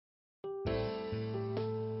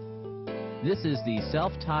This is the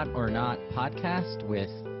Self-Taught or Not podcast with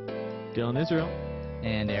Dylan Israel.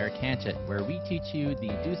 and Eric Hanchett, where we teach you the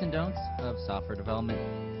do's and don'ts of software development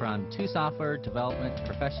from two software development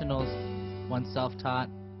professionals, one self-taught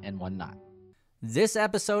and one not. This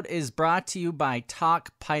episode is brought to you by Talk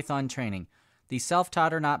Python Training. The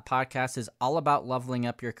Self-Taught or Not podcast is all about leveling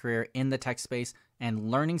up your career in the tech space and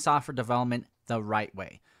learning software development the right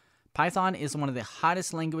way. Python is one of the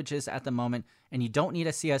hottest languages at the moment, and you don't need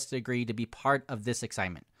a CS degree to be part of this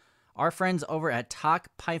excitement. Our friends over at Talk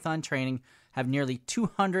Python Training have nearly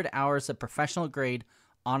 200 hours of professional grade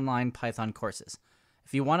online Python courses.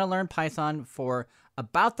 If you want to learn Python for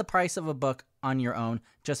about the price of a book on your own,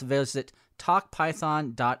 just visit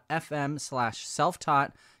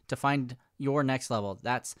talkpython.fm/self-taught to find your next level.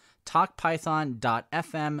 That's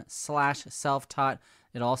talkpython.fm/self-taught.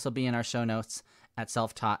 It'll also be in our show notes at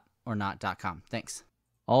selftaughtornot.com. Thanks.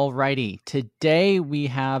 Alrighty, today we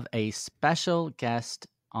have a special guest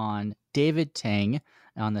on David Tang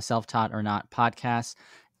on the Self-Taught or Not podcast.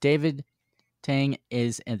 David Tang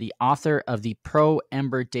is the author of the Pro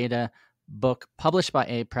Ember Data book published by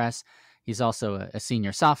A-Press. He's also a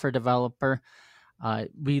senior software developer.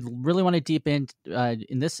 We really want to in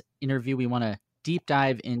this interview, we want to deep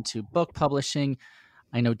dive into book publishing.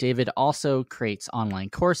 I know David also creates online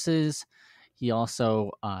courses. He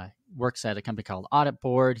also works at a company called Audit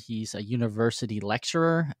Board. He's a university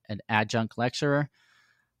lecturer, an adjunct lecturer.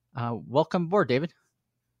 Welcome aboard, David.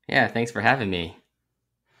 Yeah, thanks for having me.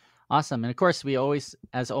 Awesome. And of course,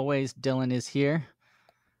 as always, Dylan is here.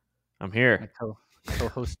 I'm here. My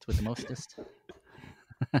co-host with the mostest.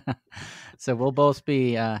 So we'll both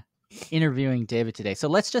be interviewing David today. So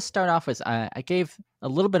let's just start off with, I gave a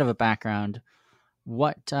little bit of a background.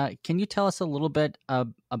 Can you tell us a little bit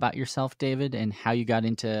about yourself, David, and how you got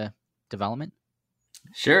into development?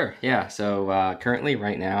 Sure. Yeah. So currently,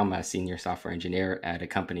 right now, I'm a senior software engineer at a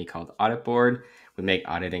company called Audit Board. We make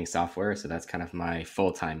auditing software, so that's kind of my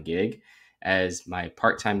full-time gig. As my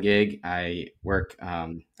part-time gig, I work.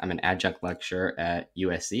 I'm an adjunct lecturer at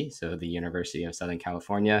USC, so the University of Southern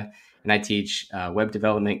California, and I teach web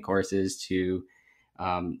development courses to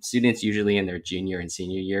students usually in their junior and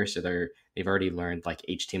senior year. So they've already learned like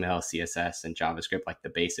HTML, CSS, and JavaScript, like the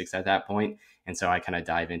basics at that point. And so I kind of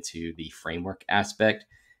dive into the framework aspect.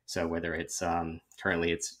 So whether it's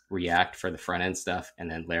currently it's React for the front end stuff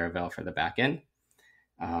and then Laravel for the back end.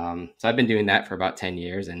 So I've been doing that for about 10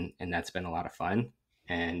 years and that's been a lot of fun.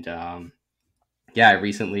 And I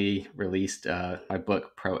recently released my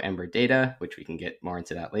book, Pro Ember Data, which we can get more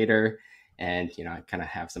into that later. And, I kind of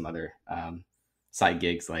have some other side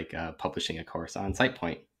gigs like publishing a course on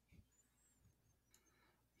SitePoint.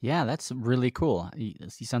 Yeah, that's really cool.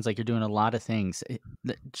 It sounds like you're doing a lot of things.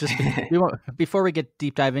 Just before we get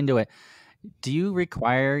deep dive into it, do you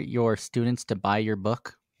require your students to buy your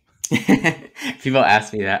book? People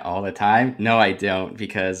ask me that all the time. No, I don't,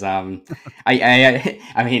 because I mean,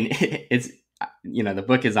 it's the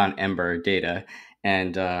book is on Ember Data,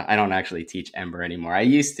 and I don't actually teach Ember anymore. I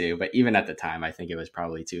used to, but even at the time, I think it was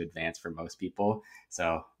probably too advanced for most people.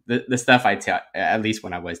 So the stuff I taught, at least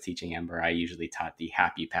when I was teaching Ember, I usually taught the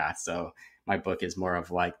happy path. So my book is more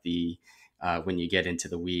of like the when you get into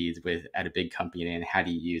the weeds at a big company and how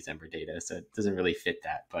do you use Ember Data. So it doesn't really fit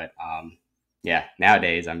that. But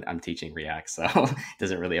nowadays I'm teaching React, so it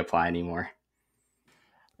doesn't really apply anymore.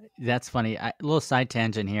 That's funny. A little side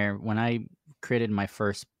tangent here. When I created my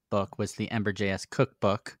first book was the Ember.js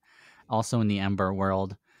cookbook, also in the Ember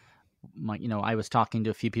world. I was talking to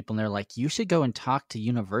a few people and they're like, you should go and talk to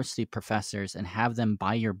university professors and have them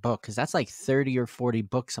buy your book because that's like 30 or 40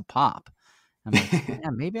 books a pop. I'm like, yeah,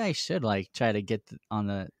 maybe I should try to get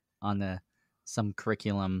on some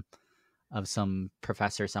curriculum of some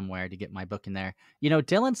professor somewhere to get my book in there.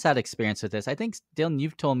 Dylan's had experience with this. I think, Dylan,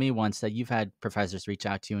 you've told me once that you've had professors reach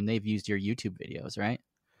out to you and they've used your YouTube videos, right?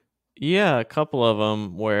 Yeah, a couple of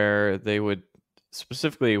them where they would,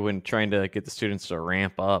 specifically when trying to get the students to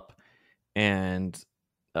ramp up and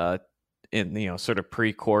in sort of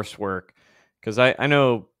pre-course work, because I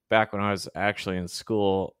know back when I was actually in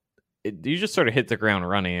school, you just sort of hit the ground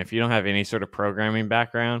running. If you don't have any sort of programming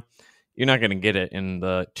background, you're not going to get it in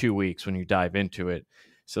the 2 weeks when you dive into it.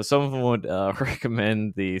 So some of them would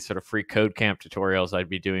recommend the sort of free code camp tutorials I'd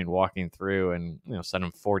be doing, walking through, and send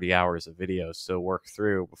them 40 hours of videos to work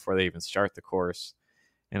through before they even start the course.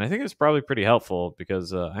 And I think it's probably pretty helpful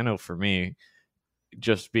because I know for me,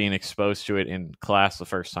 just being exposed to it in class the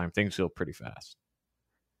first time, things go pretty fast.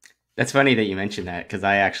 That's funny that you mentioned that, because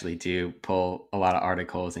I actually do pull a lot of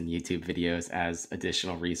articles and YouTube videos as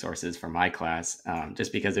additional resources for my class,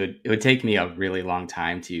 just because it would take me a really long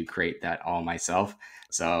time to create that all myself.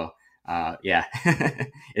 So yeah,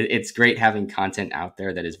 it's great having content out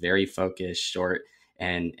there that is very focused, short,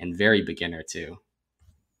 and very beginner too.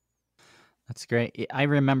 That's great. I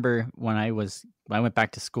remember when I went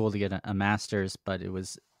back to school to get a master's, but it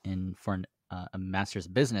was a master's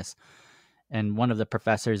of business, and one of the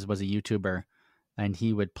professors was a YouTuber, and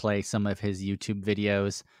he would play some of his YouTube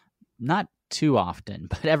videos, not too often,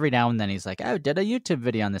 but every now and then he's like, "Oh, did a YouTube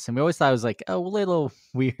video on this," and we always thought it was like a little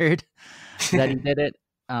weird that he did it.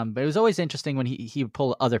 But it was always interesting when he would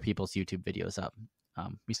pull other people's YouTube videos up.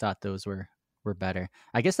 We thought those were better.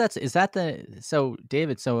 I guess so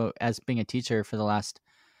David, so as being a teacher for the last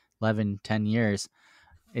 10 years,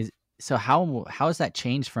 how has that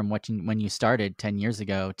changed from when you started 10 years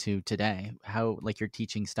ago to today? How, like, your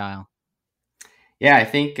teaching style? Yeah, I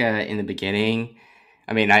think in the beginning,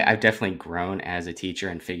 I mean, I've definitely grown as a teacher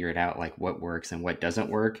and figured out like what works and what doesn't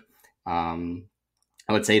work. Um,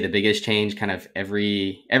 I would say the biggest change kind of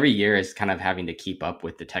every year is kind of having to keep up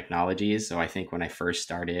with the technologies. So I think when I first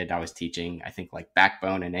started, I was teaching, I think like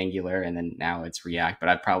Backbone and Angular, and then now it's React, but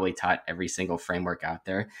I've probably taught every single framework out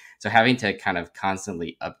there. So having to kind of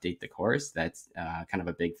constantly update the course, that's kind of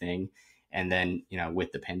a big thing. And then,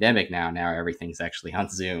 with the pandemic now everything's actually on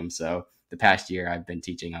Zoom. So the past year I've been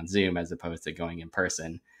teaching on Zoom as opposed to going in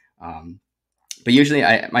person. Um, but usually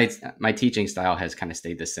my teaching style has kind of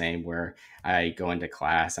stayed the same, where I go into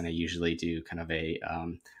class and I usually do kind of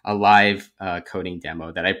a live coding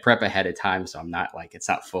demo that I prep ahead of time, so I'm not like, it's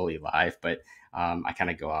not fully live, but I kind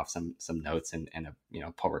of go off some notes and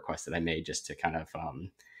a pull request that I made just to kind of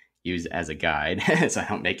use as a guide so I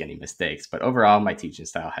don't make any mistakes. But overall, my teaching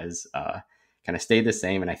style has kind of stayed the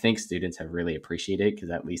same, and I think students have really appreciated it, because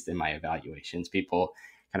at least in my evaluations, people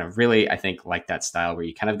kind of really, I think, like that style where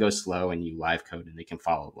you kind of go slow and you live code and they can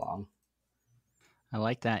follow along. I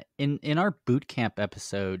like that. In our boot camp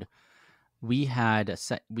episode, we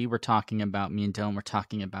were talking about, me and Dylan were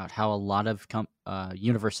talking about how a lot of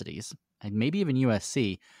universities, and maybe even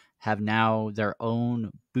USC, have now their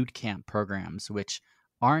own boot camp programs, which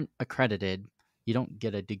aren't accredited. You don't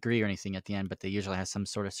get a degree or anything at the end, but they usually have some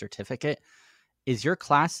sort of certificate. Is your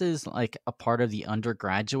classes like a part of the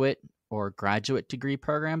undergraduate or graduate degree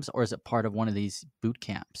programs, or is it part of one of these boot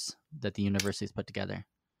camps that the universities put together?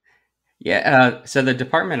 Yeah, so the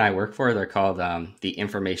department I work for, they're called the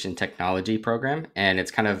Information Technology Program, and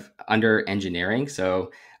it's kind of under engineering.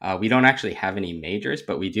 So we don't actually have any majors,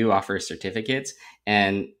 but we do offer certificates,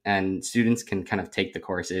 and students can kind of take the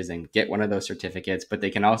courses and get one of those certificates. But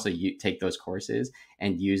they can also take those courses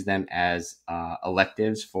and use them as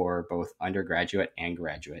electives for both undergraduate and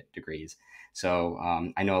graduate degrees. So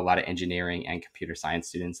I know a lot of engineering and computer science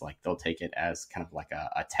students, like they'll take it as kind of like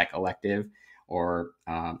a tech elective, or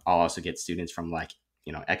I'll also get students from like,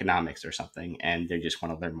 economics or something, and they just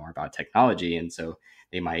want to learn more about technology. And so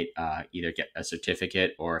they might either get a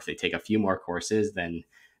certificate, or if they take a few more courses, then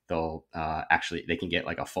they'll they can get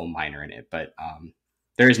like a full minor in it. But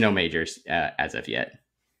there is no majors as of yet.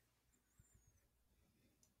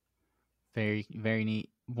 Very, very neat.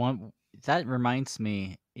 One that reminds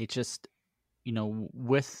me, it just,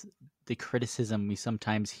 with the criticism we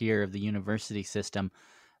sometimes hear of the university system,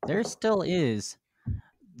 there still is,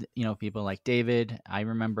 people like David. I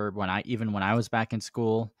remember when I was back in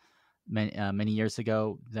school many years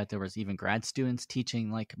ago, that there was even grad students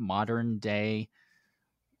teaching like modern day,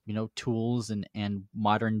 tools and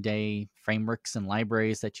modern day frameworks and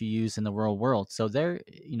libraries that you use in the real world. So there,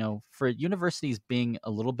 for universities being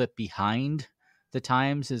a little bit behind the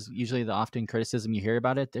times is usually the often criticism you hear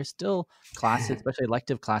about it. There's still classes, especially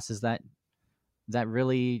elective classes, that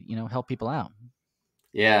really, help people out.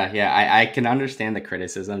 Yeah, I can understand the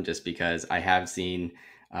criticism, just because I have seen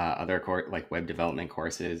other like web development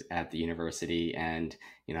courses at the university, and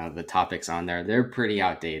the topics on there, they're pretty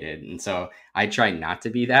outdated, and so I try not to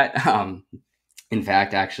be that. In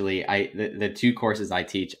fact, actually, the two courses I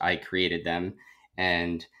teach, I created them,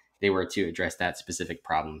 and they were to address that specific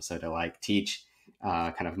problem. So to like teach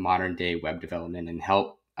kind of modern day web development and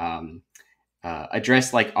help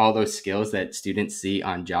address like all those skills that students see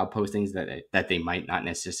on job postings that they might not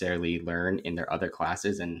necessarily learn in their other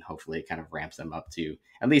classes, and hopefully it kind of ramps them up to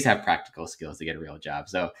at least have practical skills to get a real job.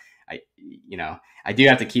 So I do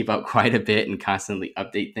have to keep up quite a bit and constantly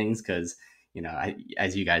update things, because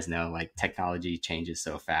as you guys know, like technology changes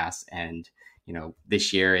so fast, and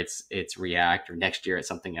this year it's React, or next year it's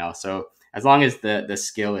something else. So as long as the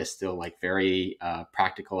skill is still like very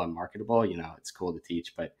practical and marketable, it's cool to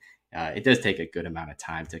teach. But it does take a good amount of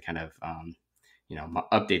time to kind of,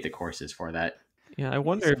 update the courses for that. Yeah, I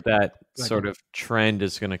wonder if that sort of trend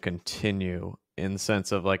is going to continue, in the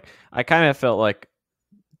sense of like, I kind of felt like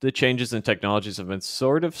the changes in technologies have been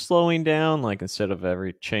sort of slowing down. Like instead of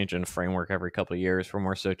every change in framework every couple of years, we're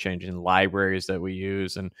more so changing libraries that we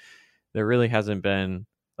use, and there really hasn't been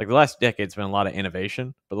like the last decade's been a lot of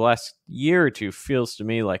innovation, but the last year or two feels to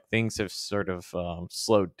me like things have sort of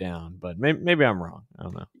slowed down. But maybe I'm wrong. I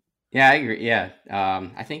don't know. Yeah, I agree. Yeah,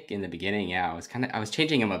 I think in the beginning, yeah, I was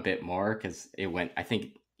changing them a bit more because it went. I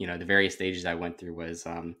think the various stages I went through was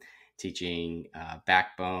teaching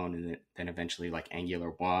Backbone, and then eventually like Angular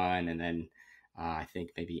 1, and then I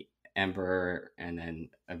think maybe Ember, and then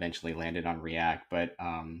eventually landed on React. But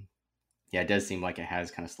yeah, it does seem like it has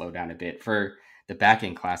kind of slowed down a bit. For the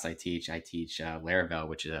backend class I teach Laravel,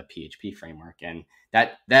 which is a PHP framework, and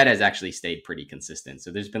that has actually stayed pretty consistent. So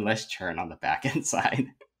there's been less churn on the backend side.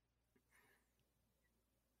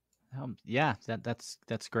 Yeah,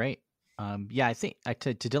 that's great. Yeah, I think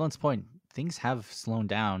to Dylan's point, things have slowed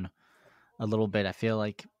down a little bit. I feel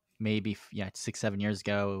like maybe 6-7 years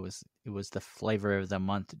ago it was the flavor of the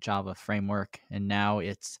month Java framework, and now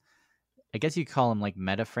it's, I guess you call them like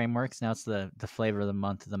meta frameworks. Now it's the flavor of the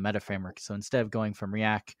month, the meta framework. So instead of going from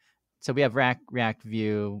React, so we have React,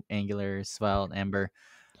 Vue, Angular, Svelte, Ember,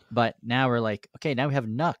 but now we're like, okay, now we have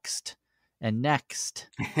Nuxt and Next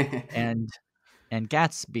and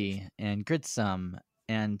Gatsby and Gridsum,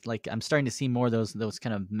 and like I'm starting to see more of those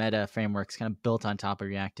kind of meta frameworks kind of built on top of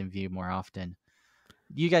React and Vue more often.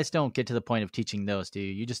 You guys don't get to the point of teaching those, do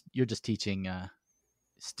you? You're just teaching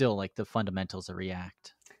still like the fundamentals of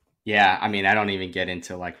React. Yeah, I mean, I don't even get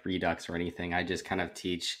into like Redux or anything. I just kind of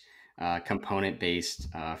teach component-based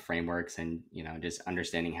frameworks, and just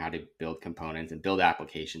understanding how to build components and build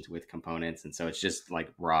applications with components. And so it's just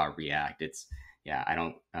like raw React. It's yeah, I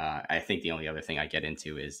don't. I think the only other thing I get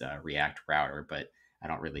into is React Router, but I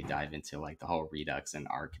don't really dive into like the whole Redux and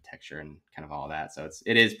architecture and kind of all that. So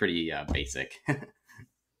it is pretty basic.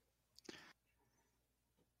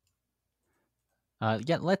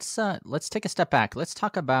 Yeah, let's take a step back. Let's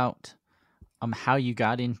talk about how you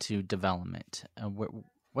got into development.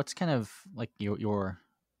 What's kind of like your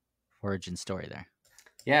origin story there?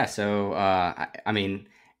 Yeah, so I mean,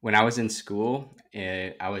 when I was in school,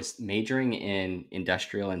 I was majoring in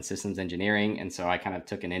industrial and systems engineering, and so I kind of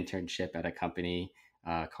took an internship at a company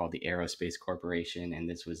called the Aerospace Corporation, and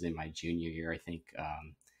this was in my junior year, I think,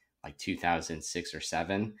 like 2006 or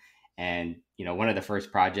seven. And one of the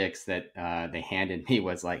first projects that they handed me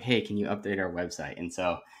was like, "Hey, can you update our website?" And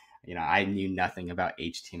so I knew nothing about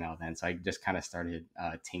HTML then, so I just kind of started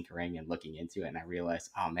tinkering and looking into it, and I realized,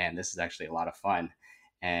 oh man, this is actually a lot of fun,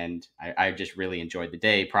 and I just really enjoyed the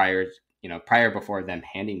day. Prior before them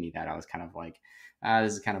handing me that, I was kind of like,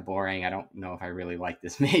 this is kind of boring. I don't know if I really like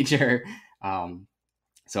this major.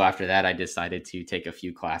 So after that, I decided to take a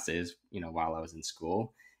few classes, while I was in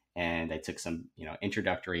school, and I took some,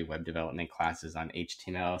 introductory web development classes on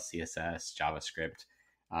HTML, CSS, JavaScript.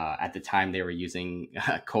 At the time, they were using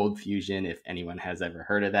Cold Fusion, if anyone has ever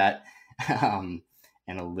heard of that, and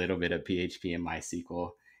a little bit of PHP and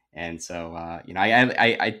MySQL. And so,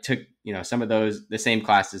 I took, some of the same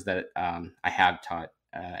classes that I have taught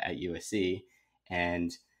at USC.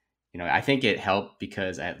 And, I think it helped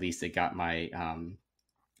because at least it got my,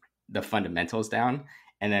 the fundamentals down.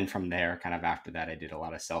 And then from there, kind of after that, I did a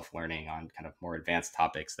lot of self-learning on kind of more advanced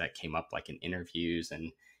topics that came up like in interviews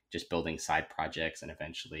and just building side projects. And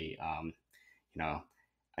eventually, you know,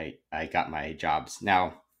 I got my jobs.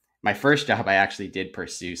 Now, my first job, I actually did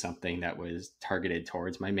pursue something that was targeted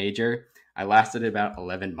towards my major. I lasted about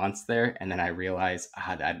 11 months there, and then I realized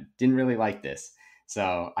I didn't really like this.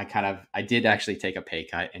 So I did actually take a pay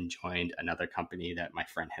cut and joined another company that my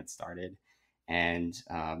friend had started. And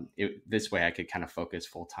this way I could kind of focus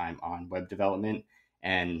full time on web development.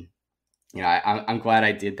 And, I'm glad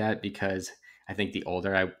I did that because I think the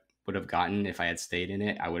older I would have gotten, if I had stayed in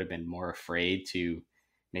it, I would have been more afraid to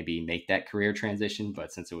maybe make that career transition.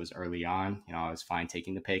 But since it was early on, I was fine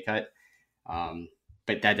taking the pay cut.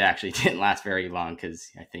 But that actually didn't last very long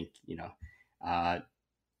because I think, uh,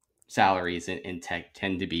 salaries in tech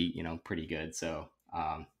tend to be, pretty good. So,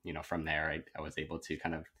 from there, I was able to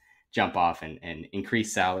kind of jump off and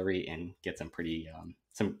increase salary and get some pretty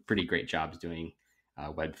great jobs doing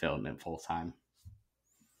web development full time.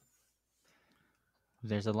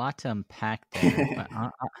 There's a lot to unpack there,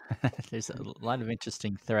 but there's a lot of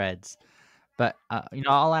interesting threads. But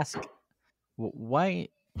I'll ask, why?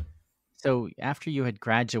 So after you had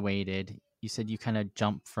graduated, you said you kind of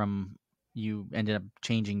jumped from, you ended up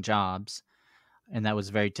changing jobs, and that was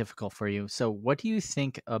very difficult for you. So what do you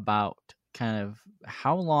think about kind of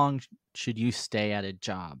how long should you stay at a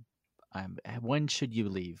job? When should you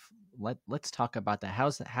leave? Let's talk about that.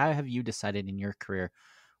 How have you decided in your career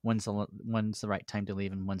when's the right time to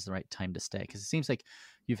leave and when's the right time to stay? Because it seems like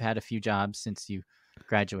you've had a few jobs since you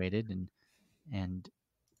graduated, and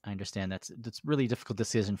I understand that's really difficult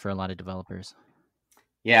decision for a lot of developers.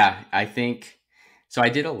 Yeah, I think so. I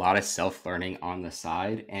did a lot of self learning on the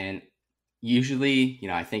side, and usually,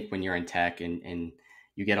 I think when you're in tech and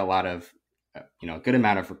you get a lot of, a good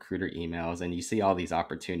amount of recruiter emails, and you see all these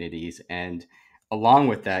opportunities, and along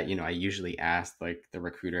with that, I usually ask like the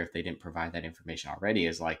recruiter if they didn't provide that information already,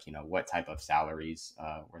 is like, what type of salaries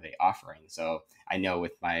were they offering? So I know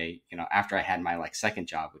with my, after I had my like second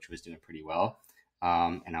job, which was doing pretty well,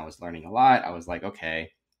 and I was learning a lot, I was like,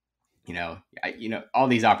 okay, all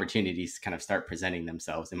these opportunities kind of start presenting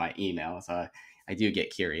themselves in my emails. I do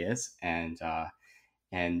get curious, and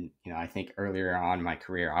I think earlier on in my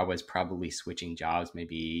career, I was probably switching jobs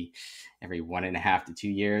maybe every 1.5 to 2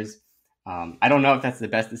 years. I don't know if that's the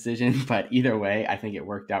best decision, but either way, I think it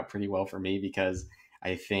worked out pretty well for me, because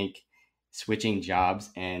I think switching jobs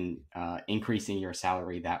and increasing your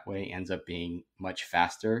salary that way ends up being much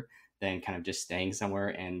faster than kind of just staying somewhere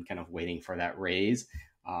and kind of waiting for that raise.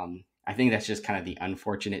 I think that's just kind of the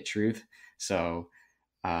unfortunate truth. So,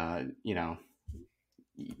 uh, you know,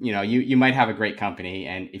 you might have a great company,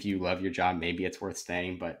 and if you love your job, maybe it's worth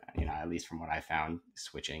staying. But at least from what I found,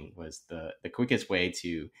 switching was the quickest way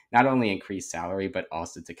to not only increase salary, but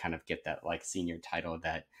also to kind of get that like senior title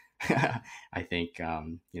that I think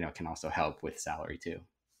can also help with salary too.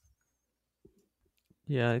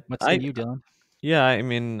 Yeah, What say you, Dylan? yeah. I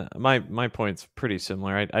mean, my point's pretty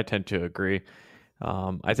similar. I tend to agree.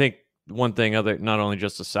 I think one thing, other not only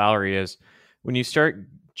just the salary, is when you start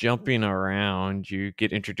jumping around, you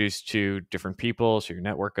get introduced to different people, so your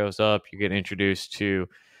network goes up. You get introduced to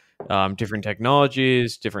different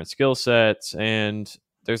technologies, different skill sets, and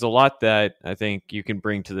there's a lot that I think you can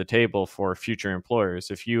bring to the table for future employers.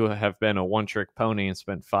 If you have been a one-trick pony and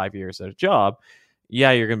spent 5 years at a job,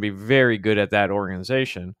 yeah, you're going to be very good at that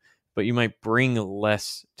organization, but you might bring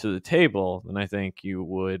less to the table than I think you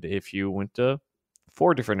would if you went to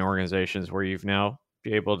 4 different organizations where you've now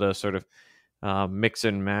be able to sort of mix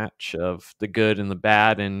and match of the good and the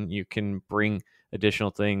bad, and you can bring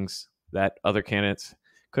additional things that other candidates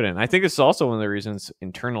couldn't. I think this is also one of the reasons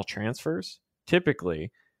internal transfers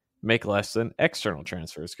typically make less than external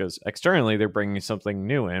transfers, because externally they're bringing something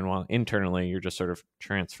new in, while internally you're just sort of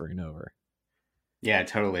transferring over. Yeah, I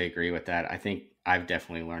totally agree with that. I think I've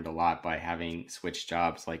definitely learned a lot by having switched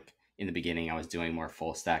jobs. Like in the beginning, I was doing more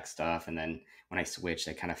full stack stuff. And then when I switched,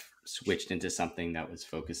 I kind of switched into something that was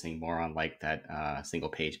focusing more on like that single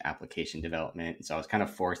page application development. And so I was kind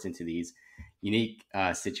of forced into these unique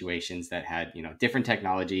situations that had, different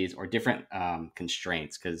technologies or different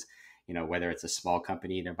constraints. Because, whether it's a small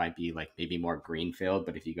company, there might be like maybe more greenfield.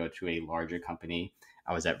 But if you go to a larger company,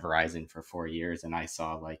 I was at Verizon for 4 years, and I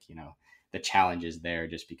saw like, the challenges there,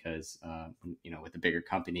 just because with a bigger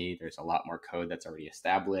company there's a lot more code that's already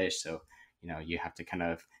established. So you have to kind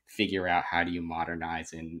of figure out how do you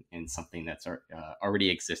modernize in something that's already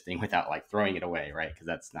existing without like throwing it away, right? Because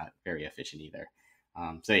that's not very efficient either.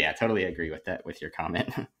 So yeah, totally agree with that, with your comment.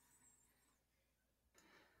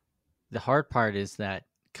 The hard part is that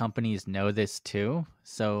companies know this too,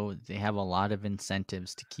 so they have a lot of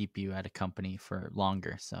incentives to keep you at a company for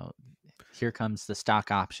longer. So here comes the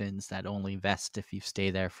stock options that only vest if you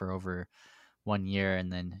stay there for over 1 year,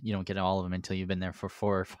 and then you don't get all of them until you've been there for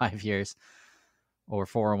 4 or 5 years, or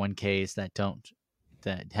 401ks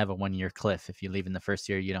that have a 1 year cliff. If you leave in the first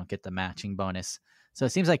year, you don't get the matching bonus. So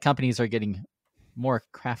it seems like companies are getting more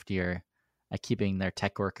craftier at keeping their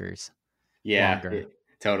tech workers Yeah, longer.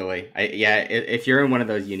 totally. If you're in one of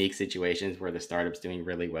those unique situations where the startup's doing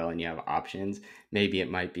really well and you have options, maybe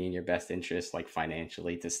it might be in your best interest, like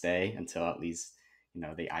financially, to stay until at least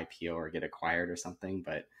they IPO or get acquired or something.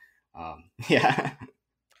 But yeah.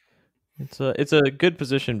 It's a good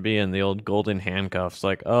position to be in, the old golden handcuffs.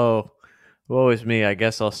 Like, oh, woe is me. I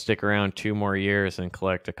guess I'll stick around 2 more years and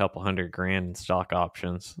collect a couple $100,000 in stock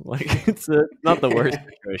options. Like, it's not the worst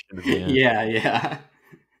situation to be in. Yeah.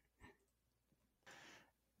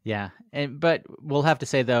 Yeah, but we'll have to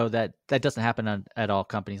say though that doesn't happen at all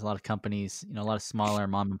companies. A lot of companies, a lot of smaller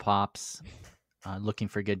mom and pops looking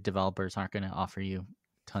for good developers aren't going to offer you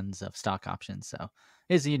tons of stock options. So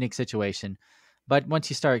it's a unique situation. But once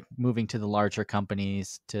you start moving to the larger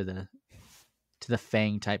companies, to the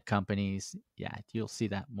FANG type companies, yeah, you'll see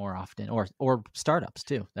that more often, or startups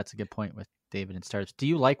too. That's a good point with David and startups. Do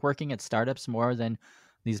you like working at startups more than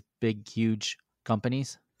these big, huge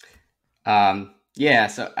companies? Yeah,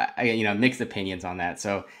 so mixed opinions on that.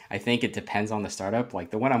 So I think it depends on the startup.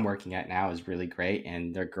 Like the one I'm working at now is really great,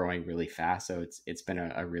 and they're growing really fast. So it's been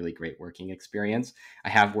a really great working experience. I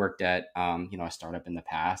have worked at a startup in the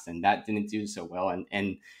past, and that didn't do so well.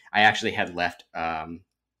 And I actually had left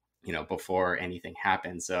before anything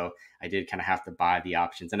happened. So I did kind of have to buy the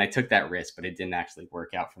options, and I took that risk, but it didn't actually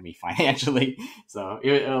work out for me financially. So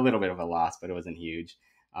it was a little bit of a loss, but it wasn't huge.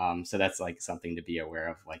 So that's like something to be aware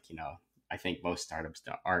of. Like, I think most startups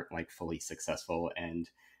aren't like fully successful, and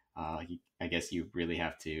I guess you really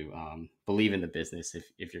have to believe in the business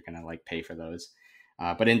if you're gonna like pay for those.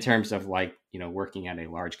 But in terms of like working at a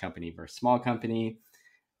large company versus small company,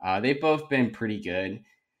 they've both been pretty good.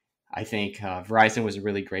 I think Verizon was a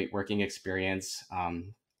really great working experience.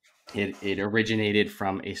 It originated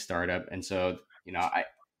from a startup, and so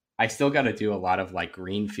I still got to do a lot of like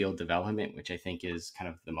greenfield development, which I think is kind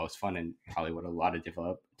of the most fun and probably what a lot of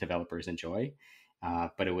developers enjoy.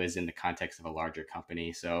 But it was in the context of a larger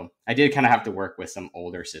company, so I did kind of have to work with some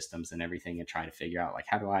older systems and everything, and try to figure out like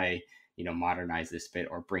how do I modernize this bit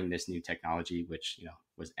or bring this new technology, which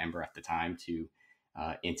was Ember at the time, to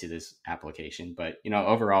into this application. But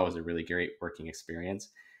overall, it was a really great working experience.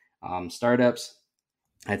 Startups,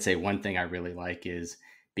 I'd say one thing I really like is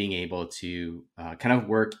being able to kind of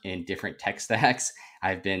work in different tech stacks.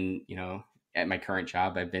 I've been, at my current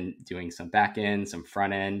job, I've been doing some back end, some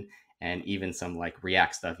front end, and even some like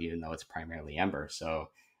React stuff, even though it's primarily Ember.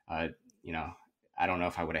 So, uh, you know, I don't know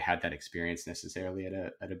if I would have had that experience necessarily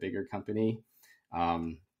at a bigger company.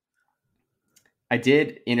 Um, I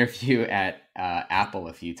did interview at Apple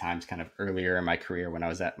a few times, kind of earlier in my career when I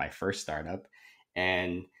was at my first startup,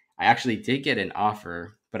 and I actually did get an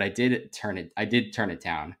offer, but I did turn it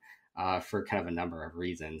down for kind of a number of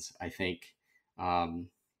reasons. I think, some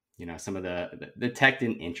of the tech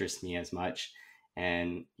didn't interest me as much,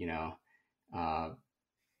 and uh,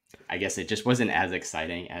 I guess it just wasn't as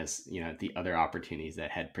exciting as the other opportunities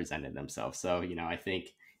that had presented themselves. So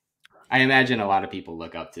I imagine a lot of people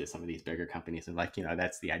look up to some of these bigger companies and like,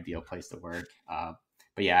 that's the ideal place to work.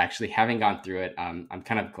 But yeah, actually having gone through it, I'm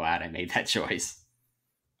kind of glad I made that choice.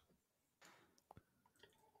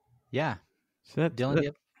 Yeah, So Dylan, do you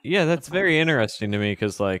have yeah, a that's point? very interesting to me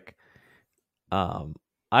because like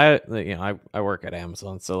I work at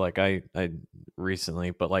Amazon, so like I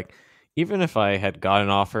recently, but like even if I had got an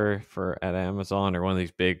offer for at Amazon or one of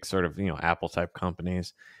these big sort of Apple type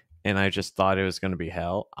companies, and I just thought it was going to be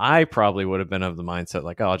hell, I probably would have been of the mindset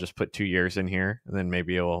like, oh, I'll just put 2 years in here, and then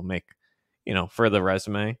maybe it will make for the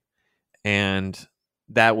resume, and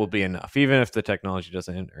that will be enough, even if the technology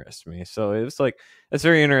doesn't interest me. So it was like it's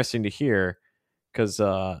very interesting to hear because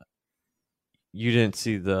you didn't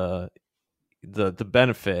see the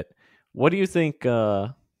benefit. What do you think?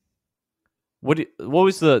 What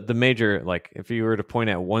was the major, like if you were to point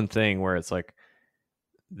at one thing where it's like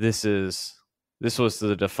this is this was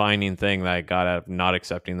the defining thing that I got out of not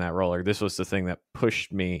accepting that role, or this was the thing that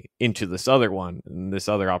pushed me into this other one and this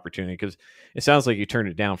other opportunity? Because it sounds like you turned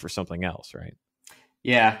it down for something else, right?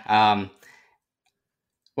 Yeah.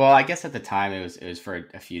 Well, I guess at the time it was for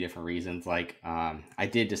a few different reasons. Like, I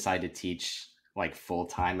did decide to teach like full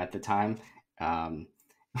time at the time, um,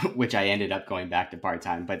 which I ended up going back to part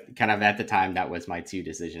time. But kind of at the time, that was my two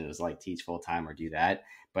decisions: was like teach full time or do that.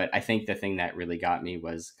 But I think the thing that really got me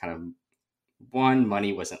was kind of one,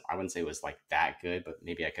 money wasn't, I wouldn't say it was like that good, but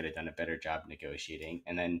maybe I could have done a better job negotiating.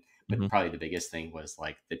 And then, but Mm-hmm. probably the biggest thing was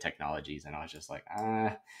like the technologies, and I was just like,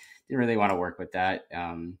 didn't really want to work with that.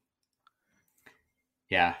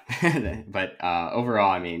 Yeah. But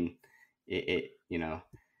overall, I mean, it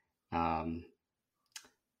um,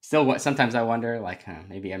 still, what sometimes I wonder, like,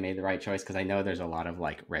 maybe I made the right choice, because I know there's a lot of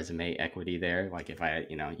like resume equity there. Like, if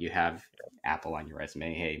you have Apple on your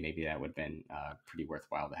resume, hey, maybe that would have been pretty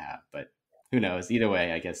worthwhile to have. But who knows? Either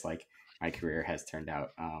way, I guess like my career has turned out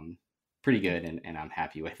pretty good, and I'm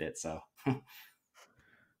happy with it. So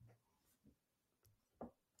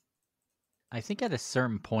I think at a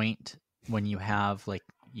certain point, when you have like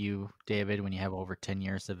you, David, when you have over 10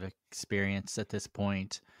 years of experience at this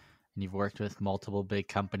point, and you've worked with multiple big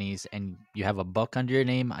companies and you have a book under your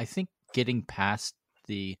name, I think getting past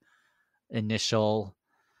the initial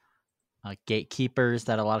gatekeepers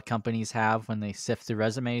that a lot of companies have when they sift through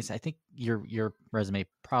resumes, I think your resume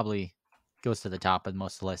probably goes to the top of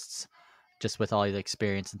most lists, just with all the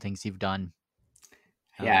experience and things you've done.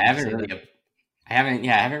 yeah, Would you say that? I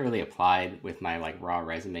haven't really applied with my like raw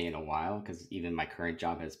resume in a while, because even my current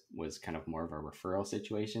job has was kind of more of a referral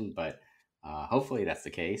situation. But hopefully that's the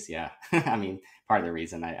case. Yeah. I mean, part of the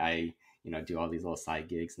reason I do all these little side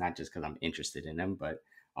gigs, not just because I'm interested in them, but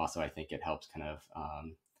also I think it helps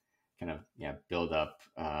kind of build up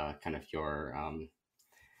kind of your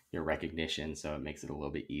recognition, so it makes it a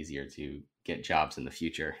little bit easier to get jobs in the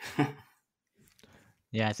future.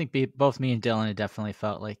 Yeah, I think both me and Dylan have definitely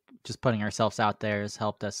felt like just putting ourselves out there has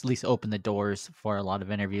helped us at least open the doors for a lot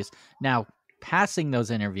of interviews. Now, passing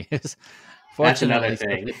those interviews, That's another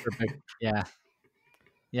fortunately, thing. yeah,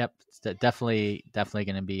 yep, it's definitely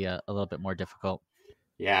going to be a little bit more difficult.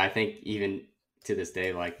 Yeah, I think even to this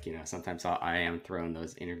day, like, sometimes I am thrown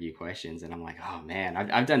those interview questions and I'm like, oh man,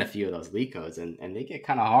 I've done a few of those leak codes, and they get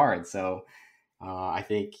kind of hard. So I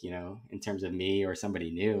think, in terms of me or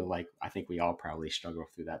somebody new, like, I think we all probably struggle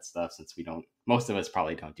through that stuff, since most of us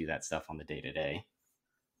probably don't do that stuff on the day to day.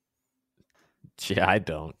 Yeah, I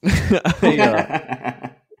don't.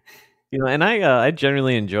 And I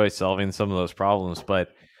generally enjoy solving some of those problems,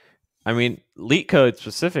 but I mean, leak code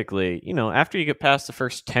specifically, after you get past the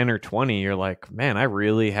first 10 or 20, you're like, man, I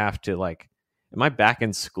really have to, like, am I back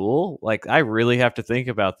in school? Like, I really have to think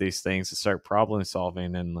about these things to start problem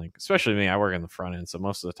solving. And, like, especially me, I work in the front end. So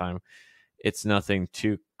most of the time it's nothing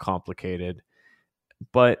too complicated.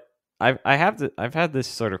 But I've had this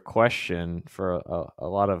sort of question for a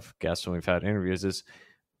lot of guests when we've had interviews is,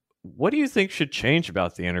 what do you think should change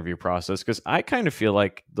about the interview process? Because I kind of feel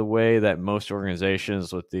like the way that most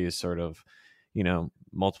organizations with these sort of,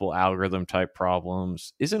 multiple algorithm type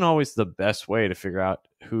problems isn't always the best way to figure out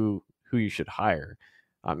who you should hire.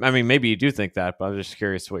 I mean, maybe you do think that, but I'm just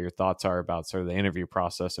curious what your thoughts are about sort of the interview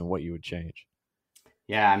process and what you would change.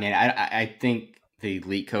 Yeah, I mean, I think the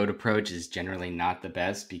leak code approach is generally not the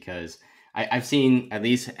best, because I've seen, at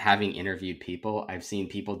least having interviewed people, I've seen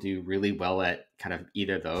people do really well at kind of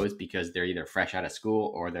either those, because they're either fresh out of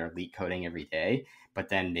school or they're leak coding every day. But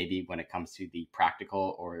then maybe when it comes to the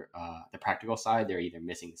practical or the practical side, they're either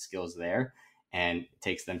missing the skills there, and it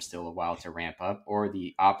takes them still a while to ramp up, or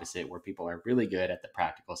the opposite, where people are really good at the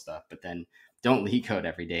practical stuff, but then don't leak code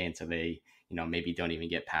every day until they maybe don't even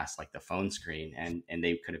get past like the phone screen, and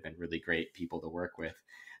they could have been really great people to work with.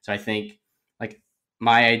 So I think, like,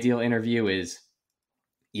 my ideal interview is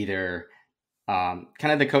either kind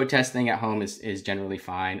of the code testing at home is generally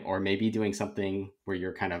fine, or maybe doing something where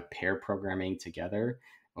you're kind of pair programming together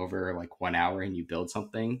over like 1 hour and you build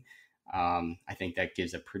something. I think that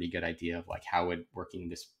gives a pretty good idea of like how would working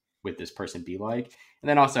this with this person be like. And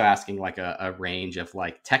then also asking like a range of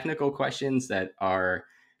like technical questions that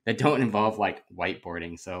don't involve like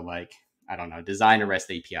whiteboarding. So like, I don't know, design a REST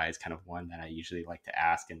API is kind of one that I usually like to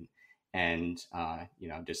ask, and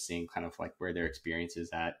just seeing kind of like where their experience is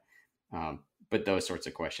at. But those sorts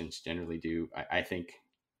of questions generally I think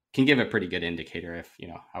can give a pretty good indicator if,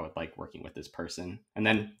 I would like working with this person. And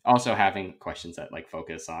then also having questions that like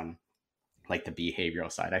focus on like the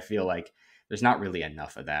behavioral side. I feel like there's not really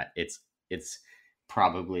enough of that. It's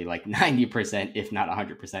probably like 90%, if not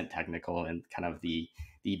 100% technical, and kind of the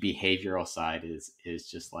behavioral side is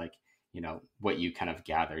just like, what you kind of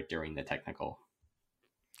gather during the technical.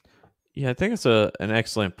 Yeah, I think it's an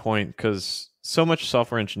excellent point, because so much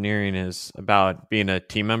software engineering is about being a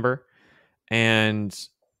team member. And,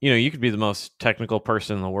 you could be the most technical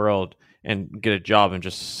person in the world and get a job and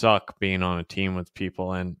just suck being on a team with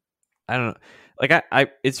people. And I don't know, like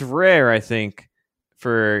it's rare, I think,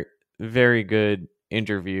 for very good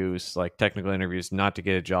interviews, like technical interviews, not to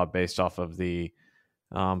get a job based off of the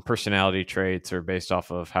personality traits or based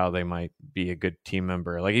off of how they might be a good team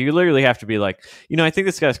member. Like, you literally have to be like, I think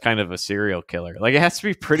this guy's kind of a serial killer. Like, it has to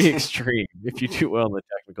be pretty extreme if you do well in the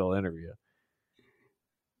technical interview.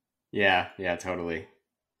 Yeah, totally.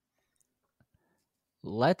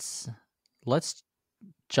 Let's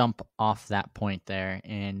jump off that point there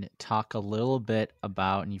and talk a little bit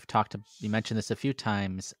about, and you mentioned this a few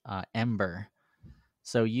times, Ember.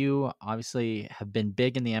 So you obviously have been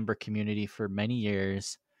big in the Ember community for many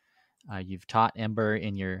years. You've taught Ember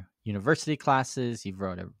in your university classes. You've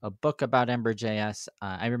wrote a book about Ember.js.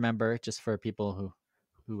 I remember, just for people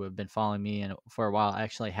who have been following me and for a while, I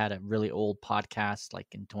actually had a really old podcast like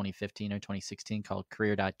in 2015 or 2016 called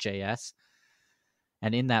Career.js.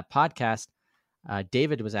 And in that podcast,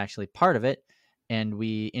 David was actually part of it, and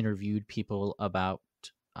we interviewed people about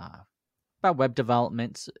web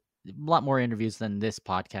development. A lot more interviews than this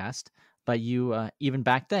podcast. But you, even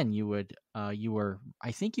back then, you were,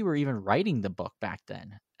 I think you were even writing the book back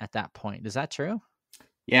then at that point. Is that true?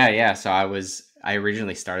 Yeah. So I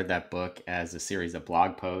originally started that book as a series of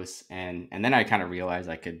blog posts, and then I kind of realized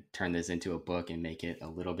I could turn this into a book and make it a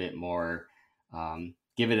little bit more,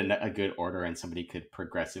 give it a good order, and somebody could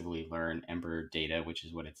progressively learn Ember data, which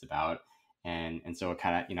is what it's about. And so it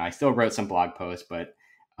kind of, I still wrote some blog posts, but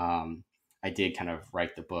I did kind of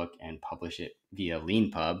write the book and publish it via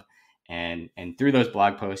LeanPub. And through those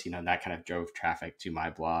blog posts, that kind of drove traffic to my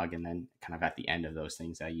blog. And then kind of at the end of those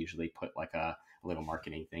things, I usually put like a little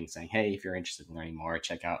marketing thing saying, hey, if you're interested in learning more,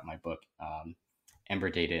 check out my book, Ember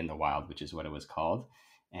Data in the Wild, which is what it was called.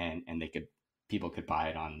 And people could buy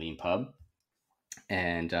it on LeanPub.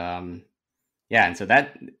 And and so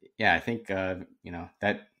that, I think,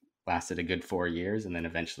 that lasted a good 4 years, and then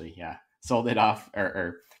eventually, sold it off,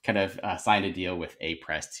 or kind of signed a deal with A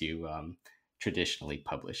Press to traditionally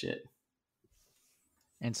publish it.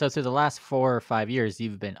 And so through the last 4 or 5 years,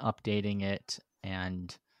 you've been updating it,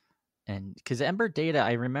 and because Ember Data,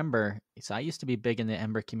 I remember, so I used to be big in the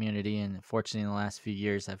Ember community, and fortunately in the last few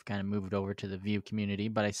years, I've kind of moved over to the Vue community,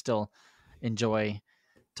 but I still enjoy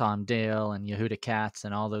Tom Dale and Yehuda Katz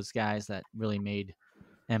and all those guys that really made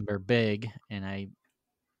Ember big. And I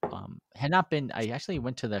had not been, I actually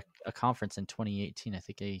went to a conference in 2018, I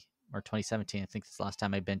think, or 2017. I think this is the last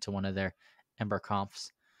time I've been to one of their Ember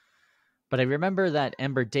confs. But I remember that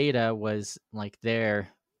Ember Data was like their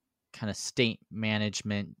kind of state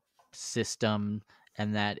management system,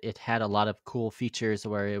 and that it had a lot of cool features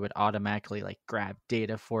where it would automatically like grab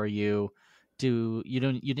data for you. You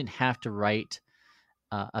didn't have to write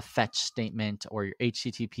a fetch statement or your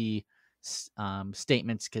HTTP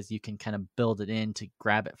statements, because you can kind of build it in to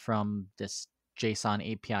grab it from this JSON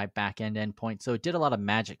API backend endpoint. So it did a lot of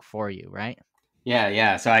magic for you, right?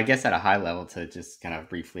 Yeah. So I guess at a high level, to just kind of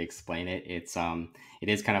briefly explain it, it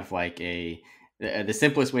is kind of like the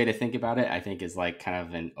simplest way to think about it, I think, is like kind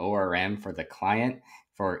of an ORM for the client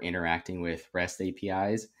for interacting with REST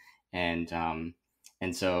APIs. And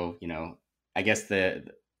so, I guess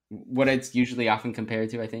what it's usually often compared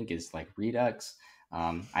to, I think, is like Redux.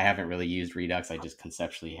 I haven't really used Redux. I just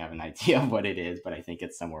conceptually have an idea of what it is, but I think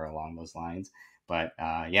it's somewhere along those lines. But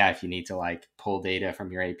if you need to like pull data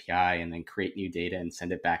from your API and then create new data and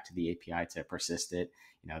send it back to the API to persist it,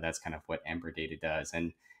 that's kind of what Ember Data does.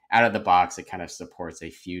 And out of the box, it kind of supports a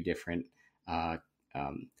few different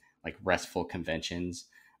like RESTful conventions.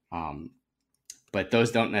 But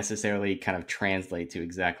those don't necessarily kind of translate to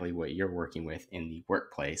exactly what you're working with in the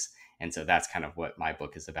workplace. And so that's kind of what my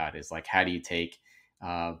book is about, is like, how do you take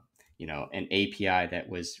an API that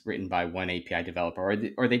was written by one API developer,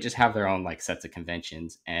 or they just have their own like sets of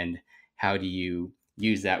conventions, and how do you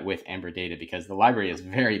use that with Ember Data? Because the library is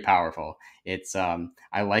very powerful. It's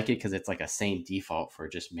I like it because it's like a same default for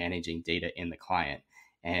just managing data in the client.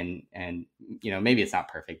 And maybe it's not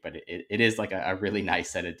perfect, but it is like a really nice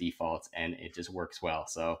set of defaults, and it just works well.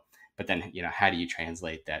 So, but then, how do you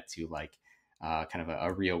translate that to like kind of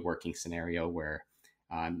a real working scenario where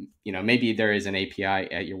maybe there is an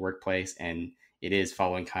API at your workplace, and it is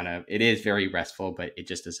very RESTful, but it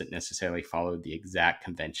just doesn't necessarily follow the exact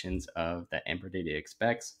conventions of that Ember Data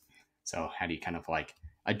expects. So how do you kind of like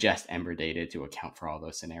adjust Ember Data to account for all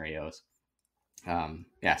those scenarios? So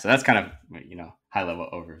that's kind of, high level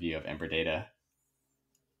overview of Ember Data.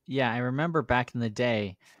 Yeah, I remember back in the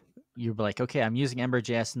day, you'd be like, okay, I'm using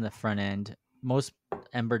Ember.js in the front end. Most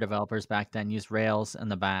Ember developers back then used Rails in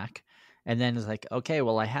the back. And then it's like, okay,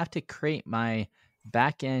 well, I have to create my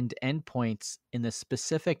backend endpoints in the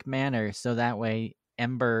specific manner so that way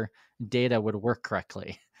Ember Data would work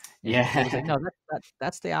correctly. And Yeah. it was like, no,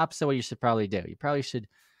 that's the opposite of what you should probably do. You probably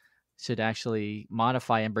should actually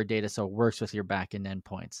modify Ember Data so it works with your backend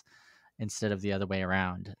endpoints instead of the other way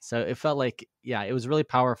around. So it felt like, it was really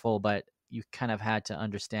powerful, but you kind of had to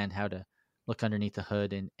understand how to look underneath the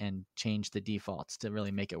hood and change the defaults to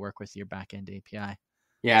really make it work with your backend API.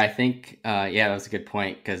 Yeah, I think, that was a good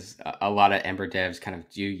point, because a lot of Ember devs kind of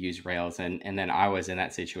do use Rails. And then I was in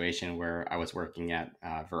that situation where I was working at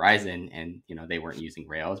Verizon, and, they weren't using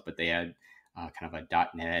Rails, but they had kind of a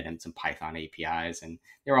 .NET and some Python APIs, and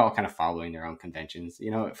they were all kind of following their own conventions.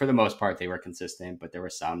 For the most part, they were consistent, but there were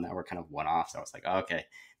some that were kind of one-offs. So I was like, okay,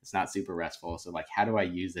 it's not super RESTful. So like, how do I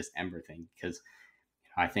use this Ember thing? Because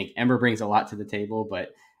I think Ember brings a lot to the table,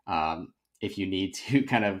 but if you need to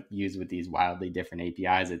kind of use with these wildly different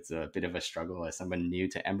APIs, it's a bit of a struggle as someone new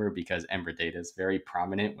to Ember, because Ember Data is very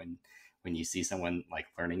prominent when you see someone like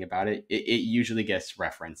learning about it. It usually gets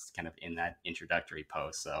referenced kind of in that introductory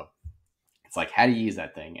post. So it's like, how do you use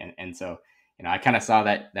that thing? And so, I kind of saw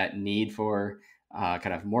that need for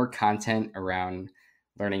kind of more content around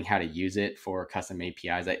learning how to use it for custom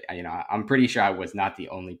APIs. I'm pretty sure I was not the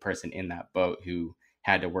only person in that boat who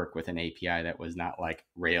had to work with an API that was not like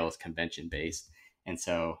Rails convention based. And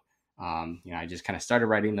so, I just kind of started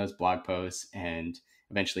writing those blog posts, and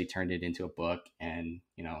eventually turned it into a book. And,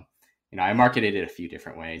 I marketed it a few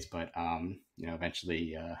different ways, but,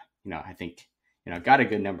 eventually, I think, got a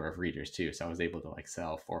good number of readers too. So I was able to like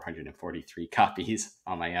sell 443 copies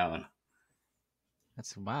on my own.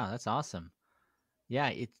 That's awesome. Yeah,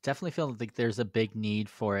 it definitely feels like there's a big need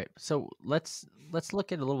for it. So let's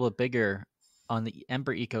look at a little bit bigger on the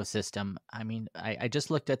Ember ecosystem. I mean, I just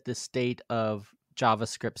looked at the state of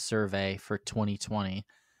JavaScript survey for 2020,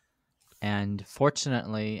 and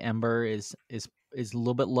fortunately, Ember is a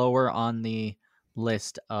little bit lower on the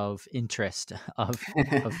list of interest of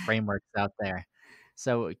frameworks out there.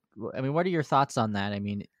 So, I mean, what are your thoughts on that? I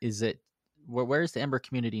mean, is it where's the Ember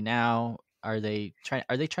community now? Are they trying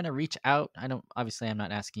to reach out? I don't obviously I'm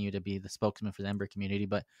not asking you to be the spokesman for the Ember community,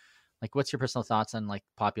 but like what's your personal thoughts on like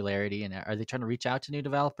popularity, and are they trying to reach out to new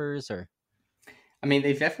developers or I mean,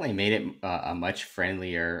 they've definitely made it a much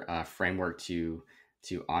friendlier framework to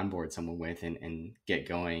onboard someone with and get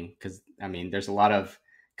going. Because I mean, there's a lot of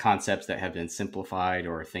concepts that have been simplified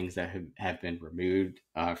or things that have been removed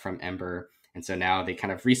from Ember, and so now they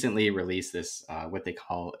kind of recently released this what they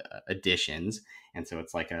call additions, and so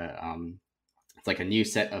it's like a new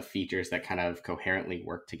set of features that kind of coherently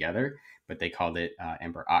work together. But they called it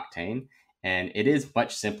Ember Octane, and it is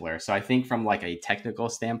much simpler. So I think from like a technical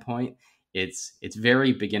standpoint, it's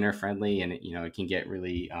very beginner friendly, and it can get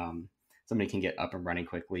really somebody can get up and running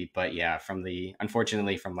quickly. But yeah,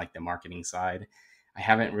 unfortunately from like the marketing side, I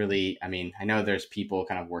haven't really. I mean, I know there's people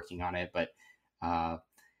kind of working on it, but uh,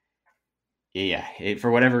 yeah,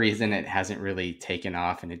 for whatever reason, it hasn't really taken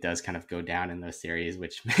off, and it does kind of go down in those series,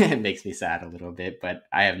 which makes me sad a little bit. But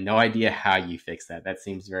I have no idea how you fix that. That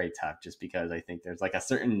seems very tough, just because I think there's like a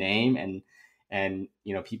certain name, and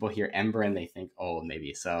people hear Ember and they think, oh,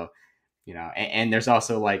 maybe so. And there's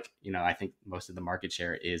also like I think most of the market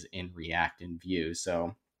share is in React and Vue,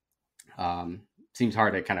 so seems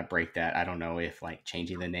hard to kind of break that. I don't know if like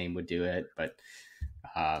changing the name would do it, but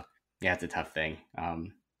yeah, it's a tough thing.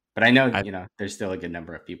 But I know, I there's still a good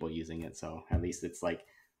number of people using it. So at least it's like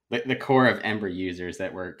the core of Ember users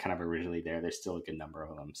that were kind of originally there. There's still a good number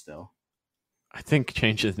of them still. I think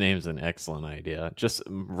change his name is an excellent idea. Just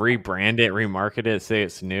rebrand it, remarket it, say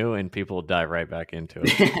it's new, and people will dive right back into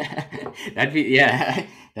it. Yeah,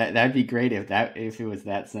 that'd be great if it was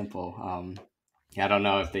that simple. Yeah, I don't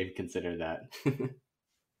know if they've considered that.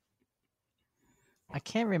 I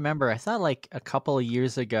can't remember. I thought like a couple of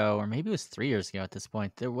years ago, or maybe it was 3 years ago at this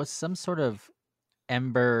point, there was some sort of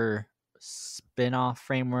Ember spin-off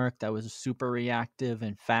framework that was super reactive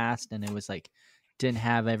and fast, and it was like didn't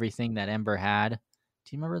have everything that Ember had.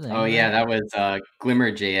 Do you remember the name Oh of yeah, that? that was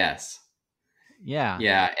Glimmer JS. Yeah.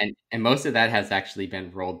 Yeah, and most of that has actually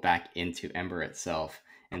been rolled back into Ember itself,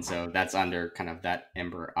 and so that's under kind of that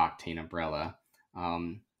Ember Octane umbrella.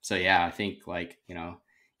 So yeah, I think like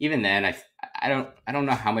even then, I don't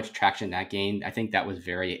know how much traction that gained. I think that was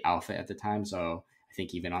very alpha at the time, so I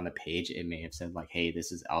think even on the page it may have said like, "Hey,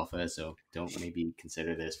 this is alpha, so don't maybe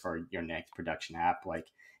consider this for your next production app. Like,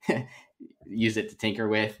 use it to tinker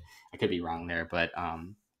with." I could be wrong there, but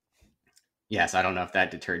yes, I don't know if that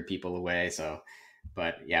deterred people away. So,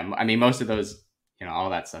 but yeah, I mean, most of those, all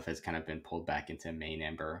that stuff has kind of been pulled back into main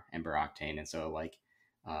Ember Octane, and so like,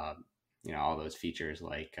 uh, all those features,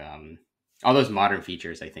 like all those modern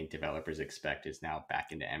features, I think developers expect is now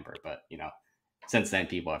back into Ember. But since then,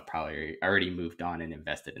 people have probably already moved on and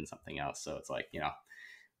invested in something else. So it's like, you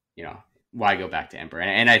know, why go back to Ember?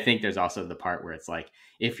 And I think there's also the part where it's like,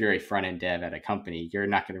 if you're a front end dev at a company, you're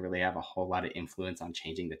not going to really have a whole lot of influence on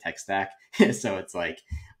changing the tech stack. So it's like,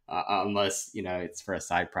 unless, it's for a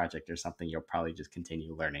side project or something, you'll probably just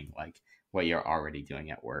continue learning like what you're already doing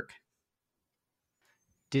at work.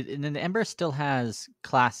 And then the Ember still has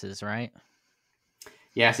classes, right?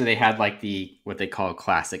 Yeah, so they had like what they call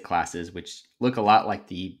classic classes, which look a lot like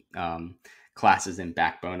the classes in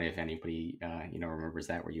Backbone. If anybody remembers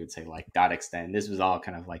that, where you would say like dot extend. This was all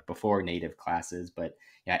kind of like before native classes, but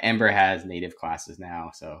yeah, Ember has native classes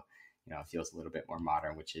now, so it feels a little bit more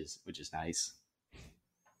modern, which is nice.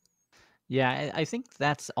 Yeah, I think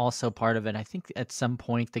that's also part of it. I think at some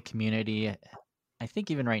point the community, I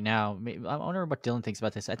think even right now, I wonder what Dylan thinks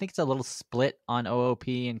about this. I think it's a little split on OOP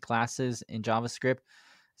and classes in JavaScript.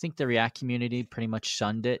 I think the React community pretty much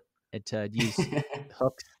shunned it to use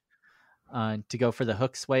hooks, to go for the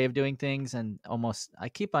hooks way of doing things. And almost, I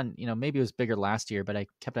keep on, maybe it was bigger last year, but I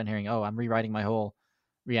kept on hearing, oh, I'm rewriting my whole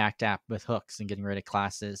React app with hooks and getting rid of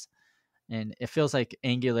classes. And it feels like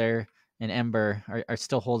Angular and Ember are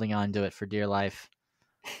still holding on to it for dear life.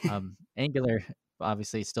 Angular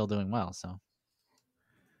obviously is still doing well, so.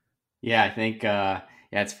 Yeah, I think yeah,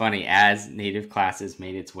 it's funny. As native classes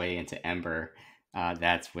made its way into Ember,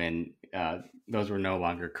 that's when those were no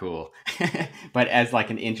longer cool. But as like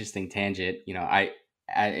an interesting tangent,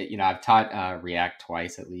 I've taught React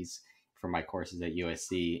twice at least for my courses at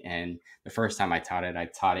USC. And the first time I taught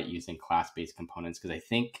it using class-based components because I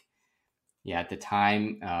think, yeah, at the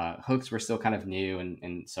time, hooks were still kind of new.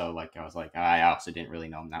 And so like, I was like, I also didn't really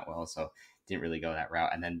know them that well. So didn't really go that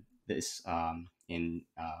route. And then this, in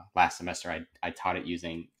last semester, I taught it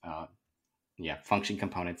using, function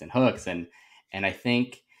components and hooks. And I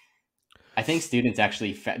think students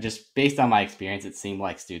actually, just based on my experience, it seemed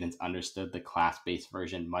like students understood the class-based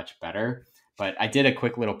version much better. But I did a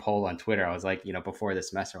quick little poll on Twitter. I was like, before the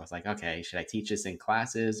semester, I was like, okay, should I teach this in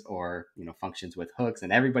classes or, functions with hooks?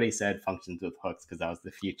 And everybody said functions with hooks because that was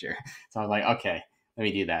the future. So I was like, okay, let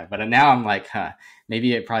me do that. But now I'm like,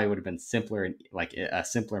 maybe it probably would have been simpler, like a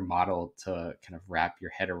simpler model to kind of wrap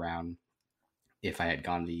your head around if I had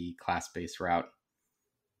gone the class-based route.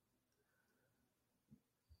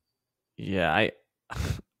 Yeah,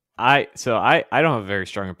 I don't have a very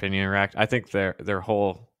strong opinion on React. I think their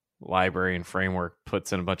whole library and framework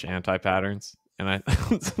puts in a bunch of anti-patterns, and I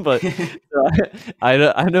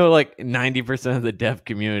know like 90% of the dev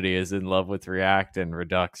community is in love with React and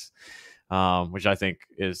Redux, which I think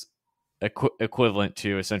is equivalent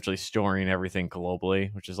to essentially storing everything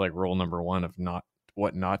globally, which is like rule number one of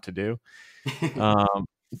what not to do.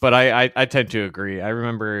 But I tend to agree. I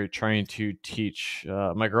remember trying to teach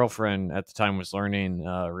my girlfriend at the time was learning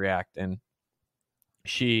React, and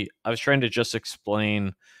I was trying to just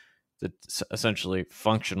explain the essentially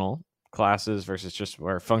functional classes versus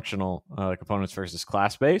functional components versus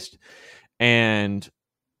class based, and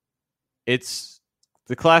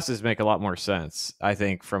the classes make a lot more sense, I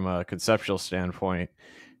think, from a conceptual standpoint,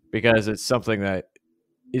 because it's something that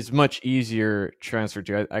is much easier transferred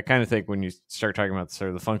to. I kind of think when you start talking about sort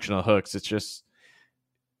of the functional hooks, it's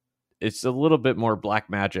a little bit more black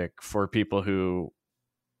magic for people who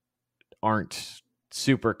aren't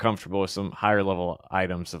super comfortable with some higher level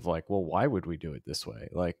items of like, well, why would we do it this way?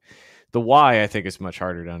 Like the why, I think, is much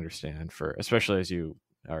harder to understand especially as you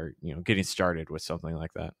are, getting started with something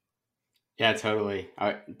like that. Yeah, totally.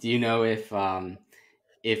 Do you know if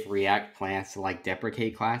React plans to like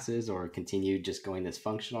deprecate classes or continue just going this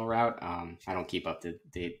functional route? I don't keep up to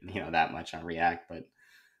date, that much on React, but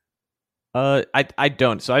I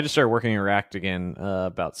don't. So I just started working in React again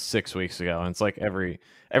about 6 weeks ago, and it's like every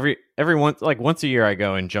once a year I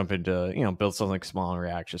go and jump into build something small in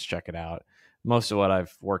React, just check it out. Most of what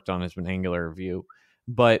I've worked on has been Angular or Vue,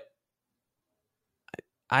 but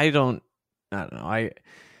I don't know.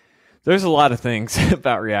 There's a lot of things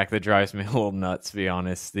about React that drives me a little nuts, to be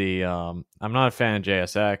honest. I'm not a fan of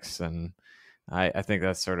JSX, and I think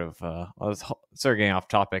that's sort of I was sort of getting off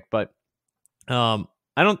topic, but I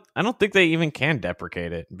don't think they even can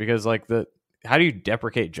deprecate it, because like how do you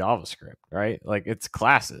deprecate JavaScript, right? Like it's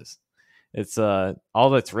classes. It's all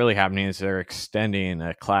that's really happening is they're extending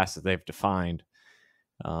a class that they've defined.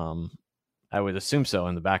 I would assume so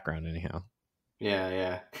in the background anyhow.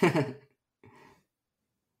 Yeah.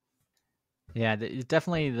 Yeah,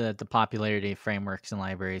 definitely the popularity of frameworks and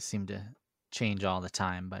libraries seem to change all the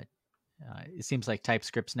time, but it seems like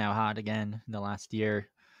TypeScript's now hot again in the last year.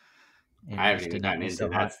 I haven't even gotten into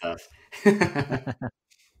that stuff.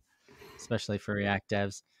 Especially for React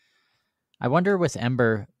devs. I wonder with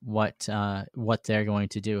Ember what they're going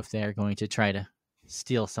to do, if they're going to try to